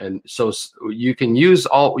liquidity, and so you can use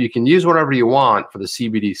whatever you want for the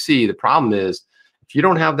CBDC. The problem is, if you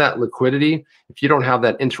don't have that liquidity, if you don't have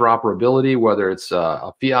that interoperability, whether it's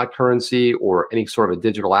a fiat currency or any sort of a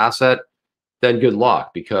digital asset, then good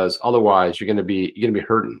luck, because otherwise you're going to be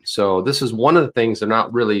hurting. So this is one of the things they're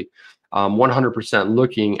not really 100%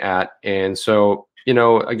 looking at. And so,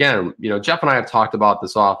 again, Jeff and I have talked about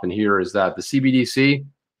this often here, is that the CBDC,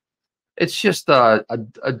 it's just a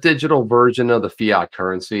digital version of the fiat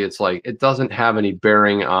currency. It's like, it doesn't have any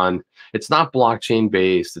bearing on, it's not blockchain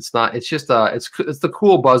based. It's just it's the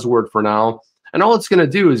cool buzzword for now. And all it's going to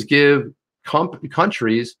do is give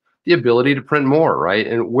countries the ability to print more, right?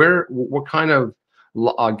 And what kind of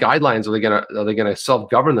guidelines are they going to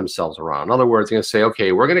self-govern themselves around? In other words, they're going to say,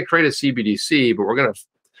 okay, we're going to create a CBDC, but we're going to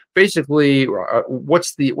basically,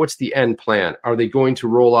 what's the end plan? Are they going to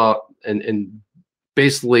roll out and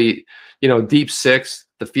basically, deep six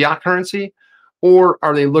the fiat currency, or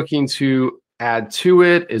are they looking to add to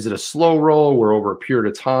it? Is it a slow roll where over a period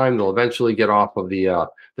of time they'll eventually get off of the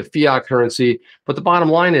fiat currency? But the bottom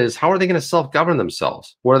line is, how are they going to self-govern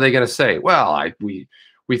themselves? What are they going to say? Well, we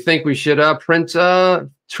think we should print $2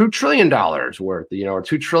 trillion worth, or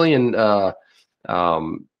 $2 trillion in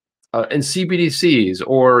CBDCs,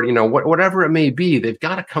 or whatever it may be. They've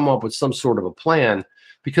got to come up with some sort of a plan,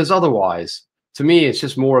 because otherwise, to me, it's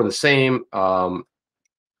just more of the same,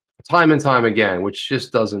 time and time again, which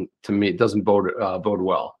just doesn't bode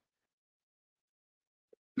well.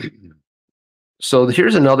 So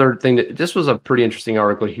here's another thing this was a pretty interesting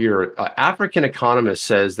article here. African economist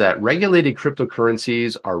says that regulated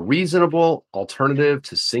cryptocurrencies are reasonable alternative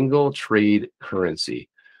to single trade currency.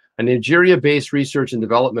 A Nigeria-based research and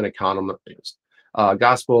development economist,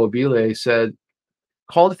 Gospel Obile, said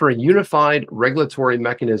called for a unified regulatory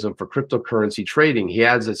mechanism for cryptocurrency trading. He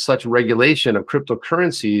adds that such regulation of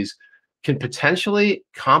cryptocurrencies can potentially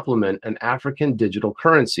complement an African digital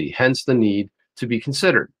currency, hence the need to be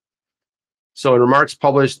considered. So in remarks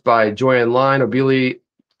published by Joy Online, Obili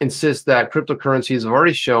insists that cryptocurrencies have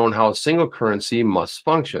already shown how a single currency must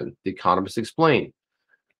function. The economist explained.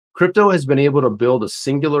 Crypto has been able to build a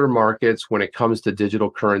singular markets when it comes to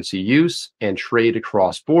digital currency use and trade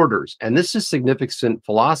across borders. And this is significant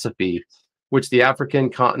philosophy, which the African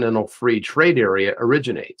Continental Free Trade Area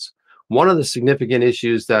originates. One of the significant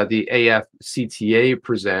issues that the AFCTA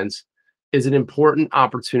presents is an important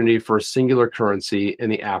opportunity for a singular currency in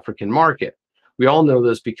the African market. We all know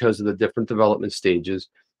this because of the different development stages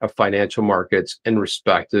of financial markets in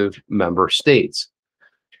respective member states.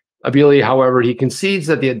 Obili, however, he concedes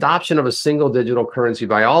that the adoption of a single digital currency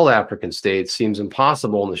by all African states seems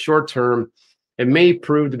impossible in the short term. It may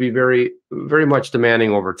prove to be very, very much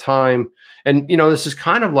demanding over time. And, you know, this is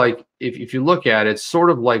kind of like, if you look at it, it's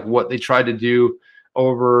sort of like what they tried to do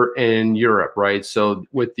over in Europe, right? So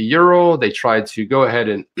with the euro, they tried to go ahead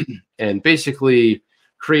and basically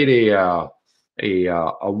create a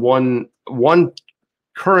one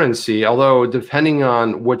currency, although depending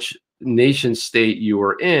on which nation state you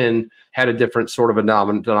were in, had a different sort of a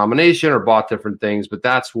denomination or bought different things. But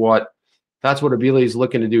that's what Obili is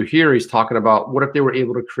looking to do here. He's talking about what if they were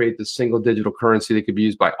able to create this single digital currency that could be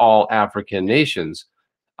used by all African nations,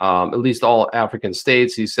 at least all African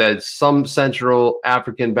states. He said some Central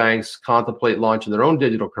African banks contemplate launching their own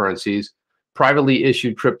digital currencies. Privately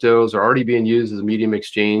issued cryptos are already being used as a medium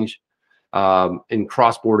exchange in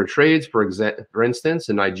cross-border trades. For instance,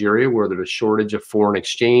 in Nigeria, where there's a shortage of foreign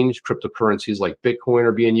exchange, cryptocurrencies like Bitcoin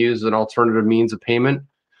are being used as an alternative means of payment.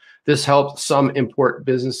 This helped some import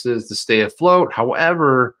businesses to stay afloat.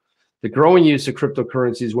 However, the growing use of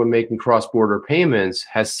cryptocurrencies when making cross-border payments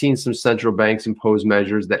has seen some central banks impose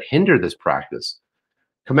measures that hinder this practice.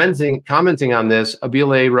 Commenting on this,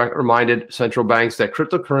 Obili reminded central banks that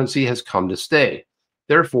cryptocurrency has come to stay.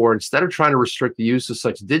 Therefore, instead of trying to restrict the use of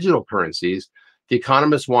such digital currencies, the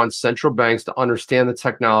economist wants central banks to understand the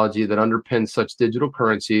technology that underpins such digital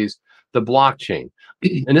currencies, the blockchain.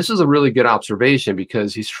 And this is a really good observation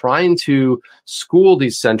because he's trying to school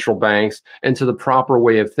these central banks into the proper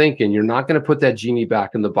way of thinking. You're not going to put that genie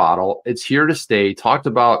back in the bottle. It's here to stay. He talked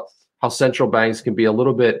about how central banks can be a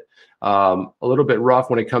little bit rough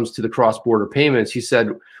when it comes to the cross-border payments. He said,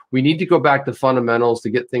 we need to go back to fundamentals to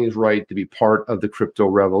get things right to be part of the crypto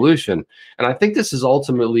revolution. And I think this is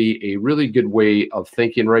ultimately a really good way of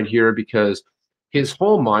thinking right here, because his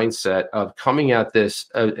whole mindset of coming at this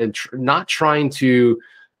and not trying to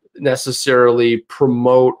necessarily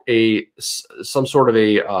promote some sort of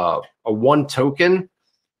a one token.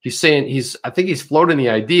 He's saying I think he's floating the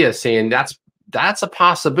idea saying that's a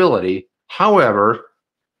possibility. However,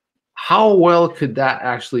 how well could that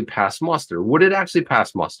actually pass muster? Would it actually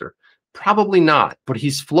pass muster? Probably not. But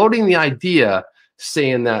he's floating the idea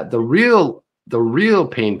saying that the real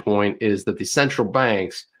pain point is that the central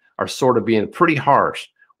banks are sort of being pretty harsh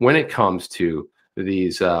when it comes to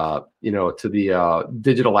these, to the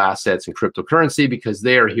digital assets and cryptocurrency, because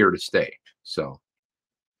they are here to stay. So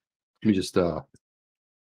let me just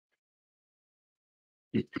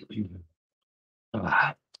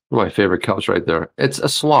my favorite couch right there. It's a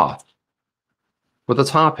sloth with a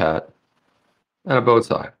top hat and a bow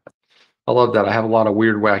tie. I love that. I have a lot of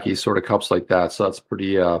weird, wacky sort of cups like that, so that's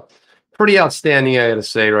pretty outstanding, I gotta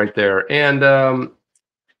say, right there. And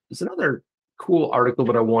there's another cool article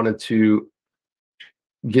that I wanted to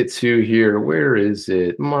get to here. Where is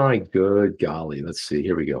it? My good golly. Let's see.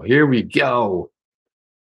 Here we go. Here we go.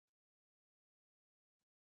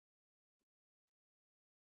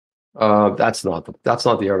 That's not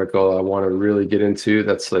the article I want to really get into.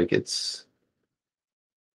 That's like it's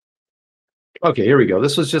okay. Here we go.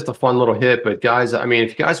 This was just a fun little hit, but guys, I mean, if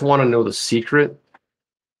you guys want to know the secret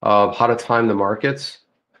of how to time the markets,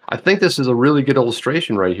 I think this is a really good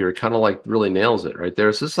illustration right here. It kind of like really nails it right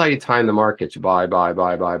there. So this is how you time the markets. You buy.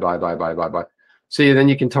 See, then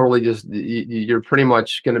you can totally just you're pretty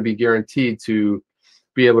much going to be guaranteed to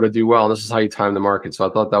be able to do well. And this is how you time the market. So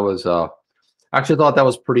I thought that was actually thought that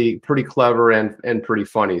was pretty clever and pretty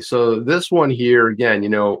funny. So this one here, again, you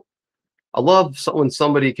know, I love when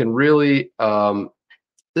somebody can really,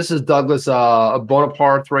 this is Douglas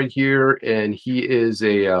Bonaparte right here. And he is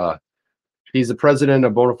he's the president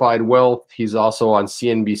of Bonafide Wealth. He's also on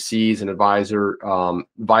CNBC as an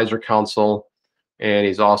advisor council. And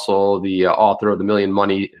he's also the author of The Million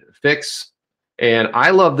Money Fix. And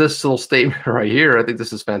I love this little statement right here. I think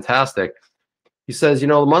this is fantastic. He says, you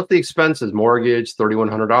know, the monthly expenses, mortgage,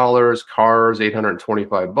 $3,100, cars,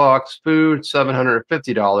 $825, food,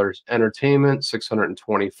 $750, entertainment,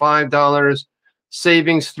 $625,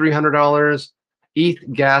 savings, $300,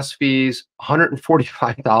 ETH gas fees,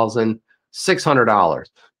 $145,600. Of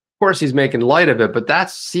course, he's making light of it, but that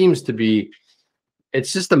seems to be,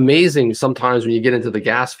 it's just amazing sometimes when you get into the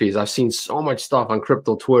gas fees. I've seen so much stuff on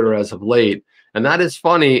crypto Twitter as of late, and that is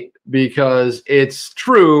funny because it's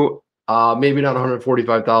true. Maybe not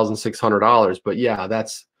 $145,600, but yeah,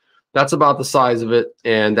 that's about the size of it,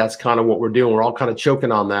 and that's kind of what we're doing. We're all kind of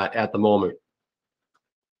choking on that at the moment.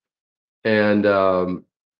 And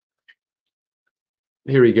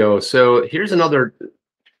here we go. So here's another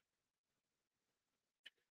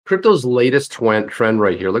crypto's latest trend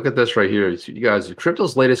right here. Look at this right here. So you guys,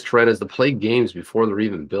 crypto's latest trend is to play games before they're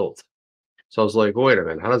even built. So I was like, wait a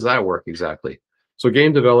minute, how does that work exactly? So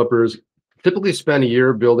game developers typically spend a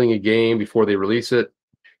year building a game before they release it.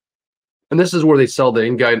 And this is where they sell the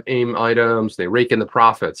in-game items, they rake in the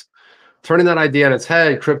profits. Turning that idea on its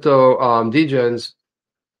head, crypto degens,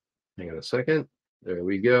 hang on a second, there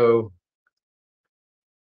we go.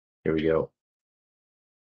 Here we go.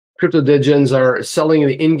 Crypto degens are selling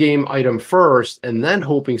the in-game item first and then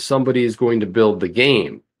hoping somebody is going to build the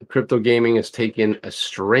game. Crypto gaming has taken a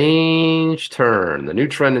strange turn. The new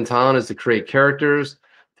trend in town is to create characters,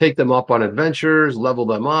 take them up on adventures, level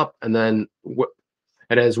them up, and then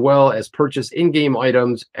and as well as purchase in-game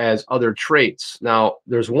items as other traits. Now,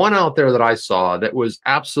 there's one out there that I saw that was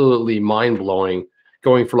absolutely mind-blowing,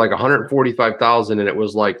 going for like 145,000, and it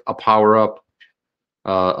was like a power-up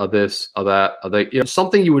of this, of that, of that. You know,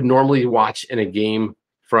 something you would normally watch in a game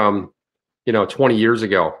from, 20 years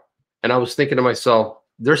ago. And I was thinking to myself,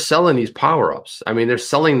 they're selling these power-ups. I mean, they're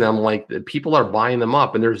selling them like people are buying them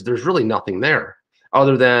up, and there's really nothing there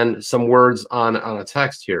other than some words on a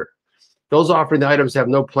text here. Those offering the items have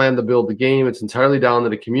no plan to build the game. It's entirely down to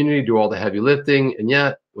the community to do all the heavy lifting, and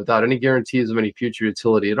yet, without any guarantees of any future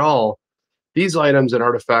utility at all, these items and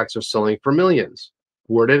artifacts are selling for millions.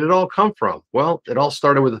 Where did it all come from? Well, it all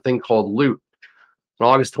started with a thing called loot. On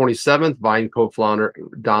August 27th, Vine co-founder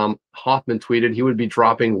Dom Hoffman tweeted he would be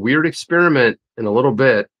dropping Weird Experiment in a little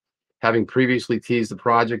bit, having previously teased the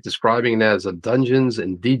project, describing it as a Dungeons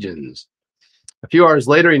and Degens. A few hours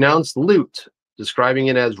later, he announced Loot, describing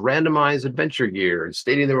it as randomized adventure gear and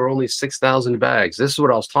stating there were only 6,000 bags. This is what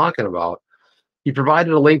I was talking about. He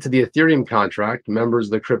provided a link to the Ethereum contract. Members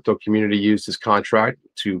of the crypto community used his contract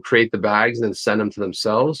to create the bags and then send them to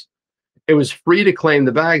themselves. It was free to claim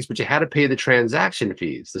the bags, but you had to pay the transaction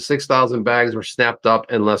fees. The 6,000 bags were snapped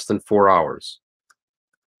up in less than 4 hours.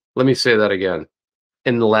 Let me say that again.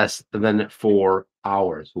 In less than 4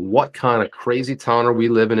 hours. What kind of crazy town are we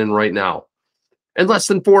living in right now? In less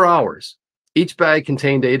than 4 hours. Each bag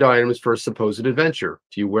contained 8 items for a supposed adventure,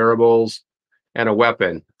 a few wearables, and a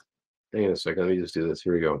weapon. Hang on a second, let me just do this.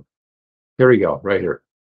 Here we go. Here we go, right here.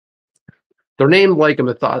 They're named like a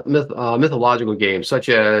mythological game, such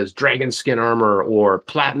as Dragon Skin Armor or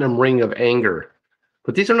Platinum Ring of Anger.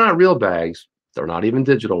 But these are not real bags. They're not even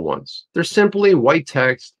digital ones. They're simply white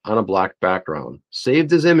text on a black background,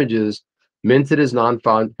 saved as images, minted as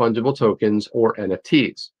non-fungible tokens or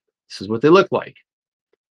NFTs. This is what they look like.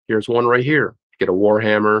 Here's one right here. Get a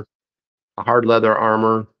warhammer, a hard leather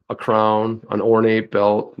armor, a crown, an ornate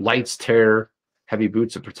belt, lights tear, heavy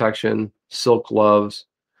boots of protection, silk gloves,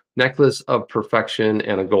 necklace of perfection,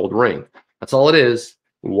 and a gold ring. That's all it is.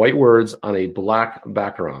 White words on a black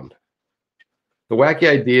background. The wacky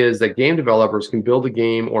idea is that game developers can build a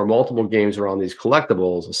game or multiple games around these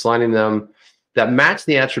collectibles, assigning them that match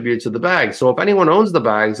the attributes of the bag. So if anyone owns the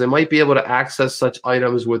bags, they might be able to access such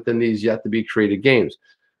items within these yet to be created games.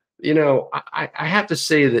 I have to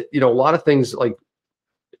say that, a lot of things like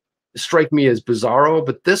strike me as bizarro,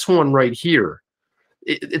 but this one right here,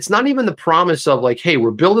 it's not even the promise of like, hey,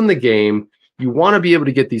 we're building the game. You want to be able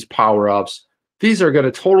to get these power-ups. These are going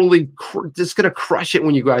to totally, just going to crush it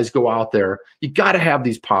when you guys go out there. You got to have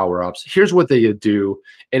these power-ups. Here's what they do.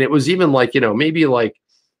 And it was even like, maybe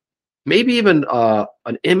even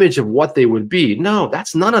an image of what they would be. No,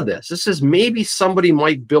 that's none of this. This is maybe somebody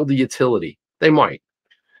might build a utility. They might.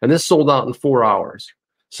 And this sold out in 4 hours.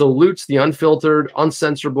 So Loot's the unfiltered,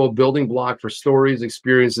 uncensorable building block for stories,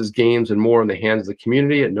 experiences, games, and more in the hands of the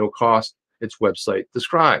community at no cost, its website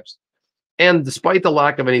describes. And despite the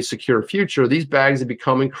lack of any secure future, these bags have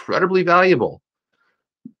become incredibly valuable.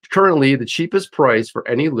 Currently, the cheapest price for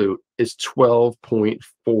any Loot is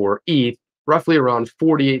 12.4 ETH, roughly around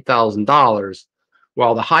 $48,000,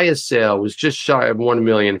 while the highest sale was just shy of 1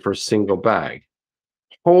 million for a single bag.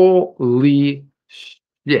 Holy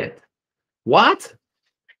shit. What?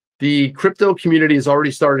 The crypto community has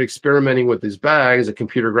already started experimenting with these bags. A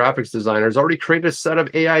computer graphics designer has already created a set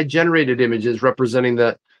of AI-generated images representing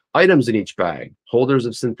the items in each bag. Holders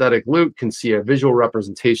of synthetic loot can see a visual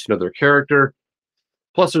representation of their character.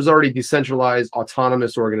 Plus, there's already decentralized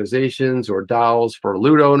autonomous organizations or DAOs for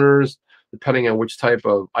loot owners, depending on which type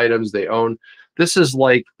of items they own. This is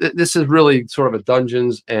really sort of a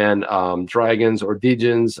Dungeons and Dragons, or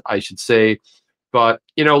Degens, I should say. But,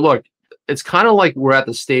 you know, look, it's kind of like we're at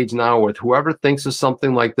the stage now with whoever thinks of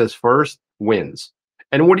something like this first wins.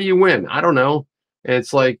 And what do you win? I don't know. And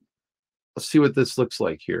it's like, let's see what this looks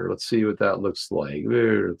like here. Let's see what that looks like.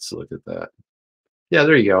 Let's look at that. Yeah,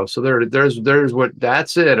 there you go. So there's what,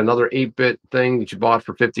 that's it. Another 8-bit thing that you bought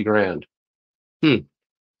for 50 grand.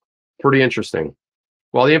 Pretty interesting.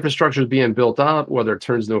 While the infrastructure is being built out, whether it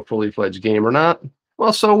turns into a fully fledged game or not,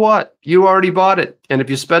 well, so what? You already bought it. And if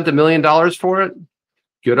you spent $1 million for it,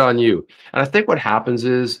 good on you. And I think what happens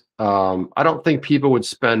is, I don't think people would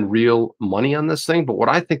spend real money on this thing, but what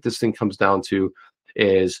I think this thing comes down to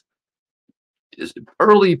is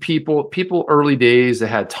early early days that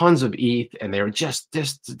had tons of ETH, and they were just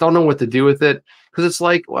don't know what to do with it, because it's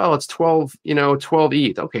like, well, it's 12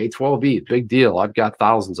 ETH. Okay, 12 ETH, big deal. I've got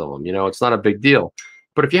thousands of them. It's not a big deal.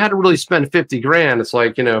 But if you had to really spend 50 grand, it's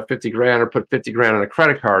like, 50 grand, or put 50 grand on a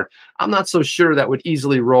credit card. I'm not so sure that would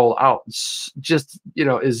easily roll out just,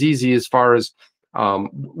 as easy as far as,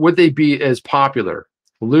 would they be as popular?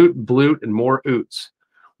 Loot, Bloot, and more oots.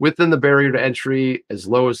 Within the barrier to entry, as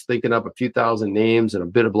low as thinking up a few thousand names and a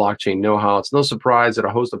bit of blockchain know-how, it's no surprise that a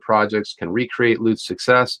host of projects can recreate Loot's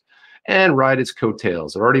success and ride its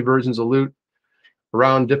coattails. There are already versions of Loot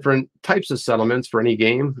around different types of settlements for any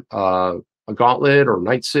game. A Gauntlet or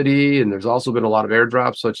Night City, and there's also been a lot of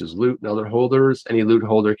airdrops such as Loot and other holders. Any Loot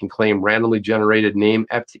holder can claim randomly generated name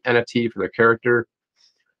NFT for their character.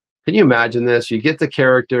 Can you imagine this? You get the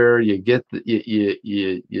character, you get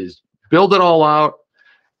you build it all out,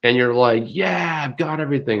 and you're like, yeah, I've got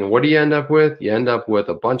everything. And what do you end up with? You end up with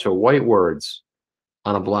a bunch of white words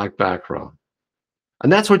on a black background.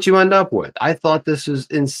 And that's what you end up with. I thought this is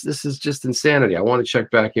just insanity. I want to check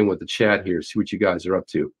back in with the chat here, see what you guys are up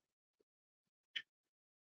to.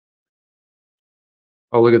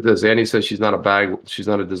 Oh, look at this. Annie says she's not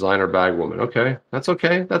a designer bag woman. Okay. That's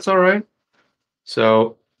okay. That's all right.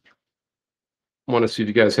 So I want to see if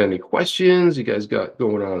you guys had any questions you guys got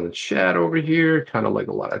going on in the chat over here. Kind of like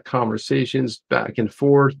a lot of conversations back and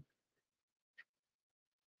forth.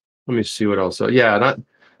 Let me see what else. So yeah,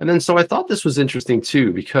 so I thought this was interesting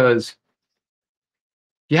too, because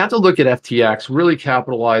you have to look at FTX really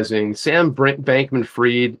capitalizing. Sam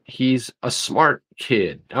Bankman-Fried, he's a smart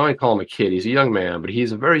kid. I don't call him a kid. He's a young man, but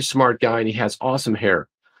he's a very smart guy, and he has awesome hair.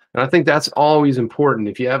 And I think that's always important.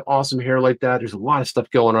 If you have awesome hair like that, there's a lot of stuff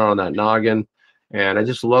going on that noggin. And I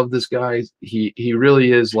just love this guy. He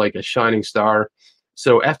really is like a shining star.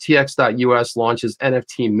 So FTX.us launches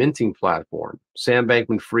NFT minting platform. Sam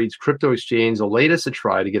Bankman-Fried's crypto exchange, the latest to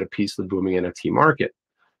try to get a piece of the booming NFT market.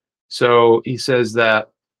 So he says that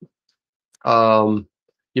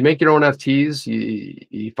you make your own NFTs,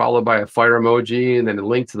 you followed by a fire emoji and then a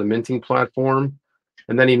link to the minting platform.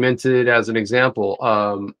 And then he minted, as an example,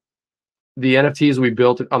 the NFTs we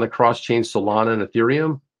built on the cross-chain Solana and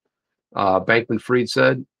Ethereum. Bankman-Fried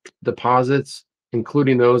said deposits,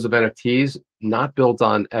 including those of NFTs not built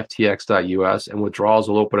on FTX.us, and withdrawals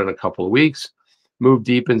will open in a couple of weeks. Move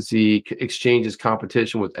deep into the exchange's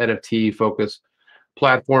competition with NFT-focused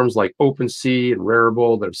platforms like OpenSea and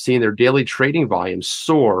Rarible that have seen their daily trading volumes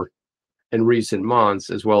soar in recent months,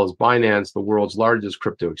 as well as Binance, the world's largest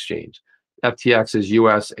crypto exchange. FTX's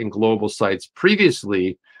US and global sites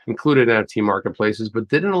previously included NFT marketplaces, but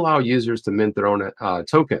didn't allow users to mint their own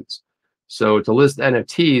tokens. So to list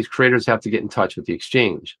NFTs, creators have to get in touch with the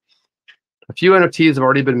exchange. A few NFTs have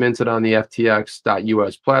already been minted on the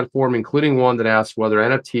FTX.us platform, including one that asks whether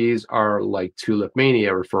NFTs are like tulip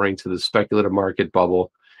mania, referring to the speculative market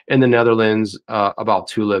bubble in the Netherlands about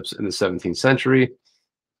tulips in the 17th century.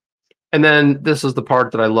 And then this is the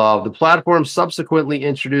part that I love. The platform subsequently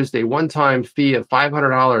introduced a one-time fee of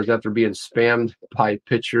 $500 after being spammed by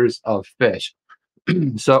pictures of fish.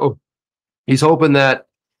 So he's hoping that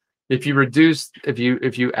if you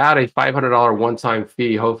add a $500 one-time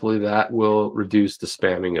fee, hopefully that will reduce the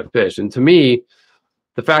spamming of fish. And to me,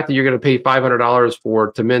 the fact that you're going to pay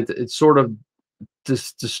 $500 to mint, it sort of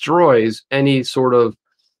destroys any sort of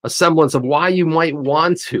a semblance of why you might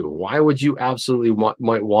want to. Why would you absolutely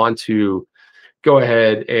might want to go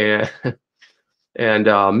ahead and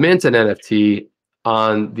mint an NFT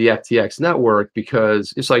on the FTX network?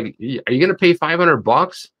 Because it's like, are you going to pay $500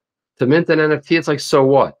 to mint an NFT. It's like, so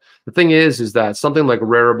what? The thing is that something like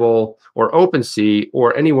Rarible or OpenSea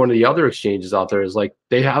or any one of the other exchanges out there is like,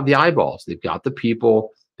 they have the eyeballs, they've got the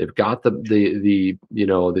people, they've got the you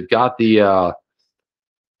know, they've got the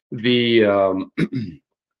the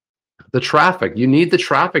traffic. You need the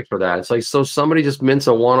traffic for that. It's like, so somebody just mints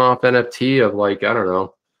a one-off NFT of like, I don't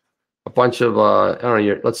know, a bunch of I don't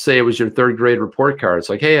know, let's say it was your third grade report card. It's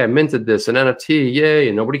like, hey, I minted this, an NFT, yay,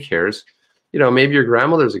 and nobody cares. You know, maybe your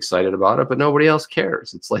grandmother's excited about it, but nobody else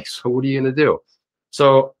cares. It's like, so what are you gonna do?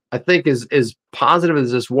 So I think as positive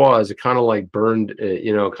as this was, it kind of like burned,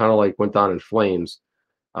 you know, kind of like went down in flames.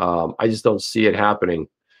 I just don't see it happening.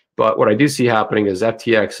 But what I do see happening is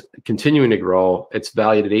FTX continuing to grow. It's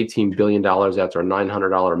valued at $18 billion after a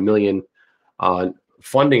 $900 million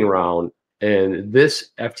funding round. And this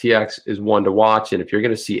FTX is one to watch. And if you're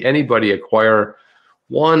going to see anybody acquire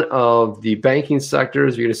one of the banking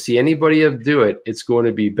sectors, you're going to see anybody do it, it's going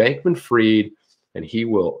to be Bankman-Fried. And he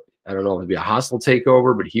will, I don't know if it'll be a hostile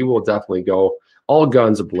takeover, but he will definitely go all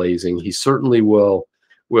guns a-blazing. He certainly will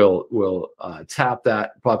tap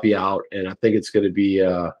that puppy out. And I think it's going to be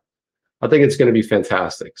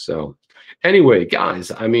fantastic. So anyway,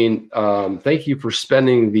 guys, I mean, thank you for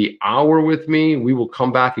spending the hour with me. We will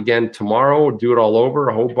come back again tomorrow, do it all over,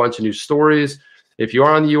 a whole bunch of new stories. If you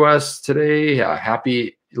are in the US today,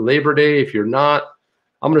 happy Labor Day. If you're not,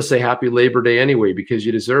 I'm going to say happy Labor Day anyway, because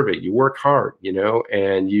you deserve it. You work hard, you know,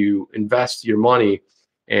 and you invest your money,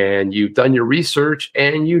 and you've done your research,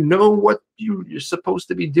 and you know what you're supposed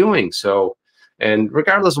to be doing. So, and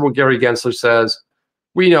regardless of what Gary Gensler says,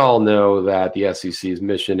 we all know that the SEC's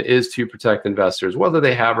mission is to protect investors, whether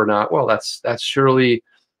they have or not. Well, that surely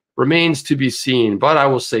remains to be seen. But I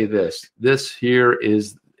will say this here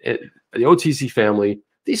is the OTC family,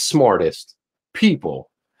 the smartest people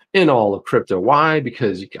in all of crypto. Why?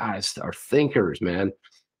 Because you guys are thinkers, man.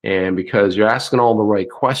 And because you're asking all the right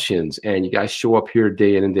questions, and you guys show up here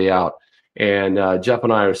day in and day out. And Jeff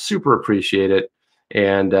and I are super appreciate it.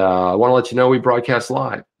 And I want to let you know we broadcast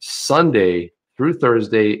live Sunday through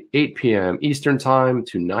Thursday, 8 p.m. Eastern time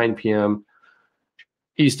to 9 p.m.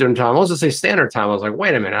 Eastern time. I was going to say standard time. I was like,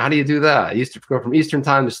 wait a minute, how do you do that? I used to go from Eastern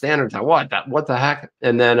time to standard time. What the heck?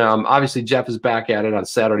 And then obviously Jeff is back at it on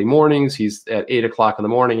Saturday mornings. He's at 8 o'clock in the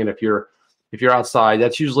morning. And if you're outside,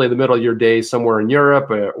 that's usually the middle of your day somewhere in Europe,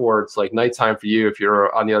 or it's like nighttime for you if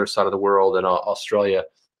you're on the other side of the world in Australia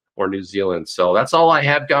or New Zealand. So that's all I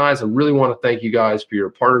have, guys. I really want to thank you guys for your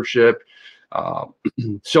partnership,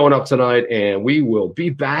 showing up tonight, and we will be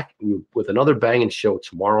back with another banging show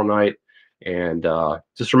tomorrow night. And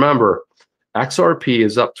just remember, XRP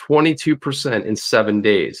is up 22% in 7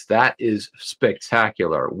 days. That is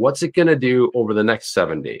spectacular. What's it going to do over the next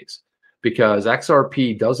 7 days? Because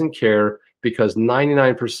XRP doesn't care, because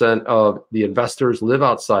 99% of the investors live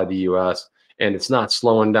outside the US, and it's not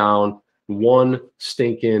slowing down one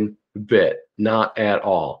stinking bit, not at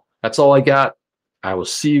all. That's all I got. I will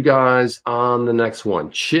see you guys on the next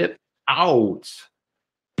one. Chip out.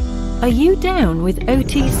 Are you down with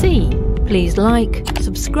OTC? Please like,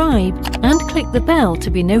 subscribe, and click the bell to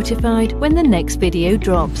be notified when the next video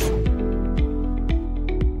drops.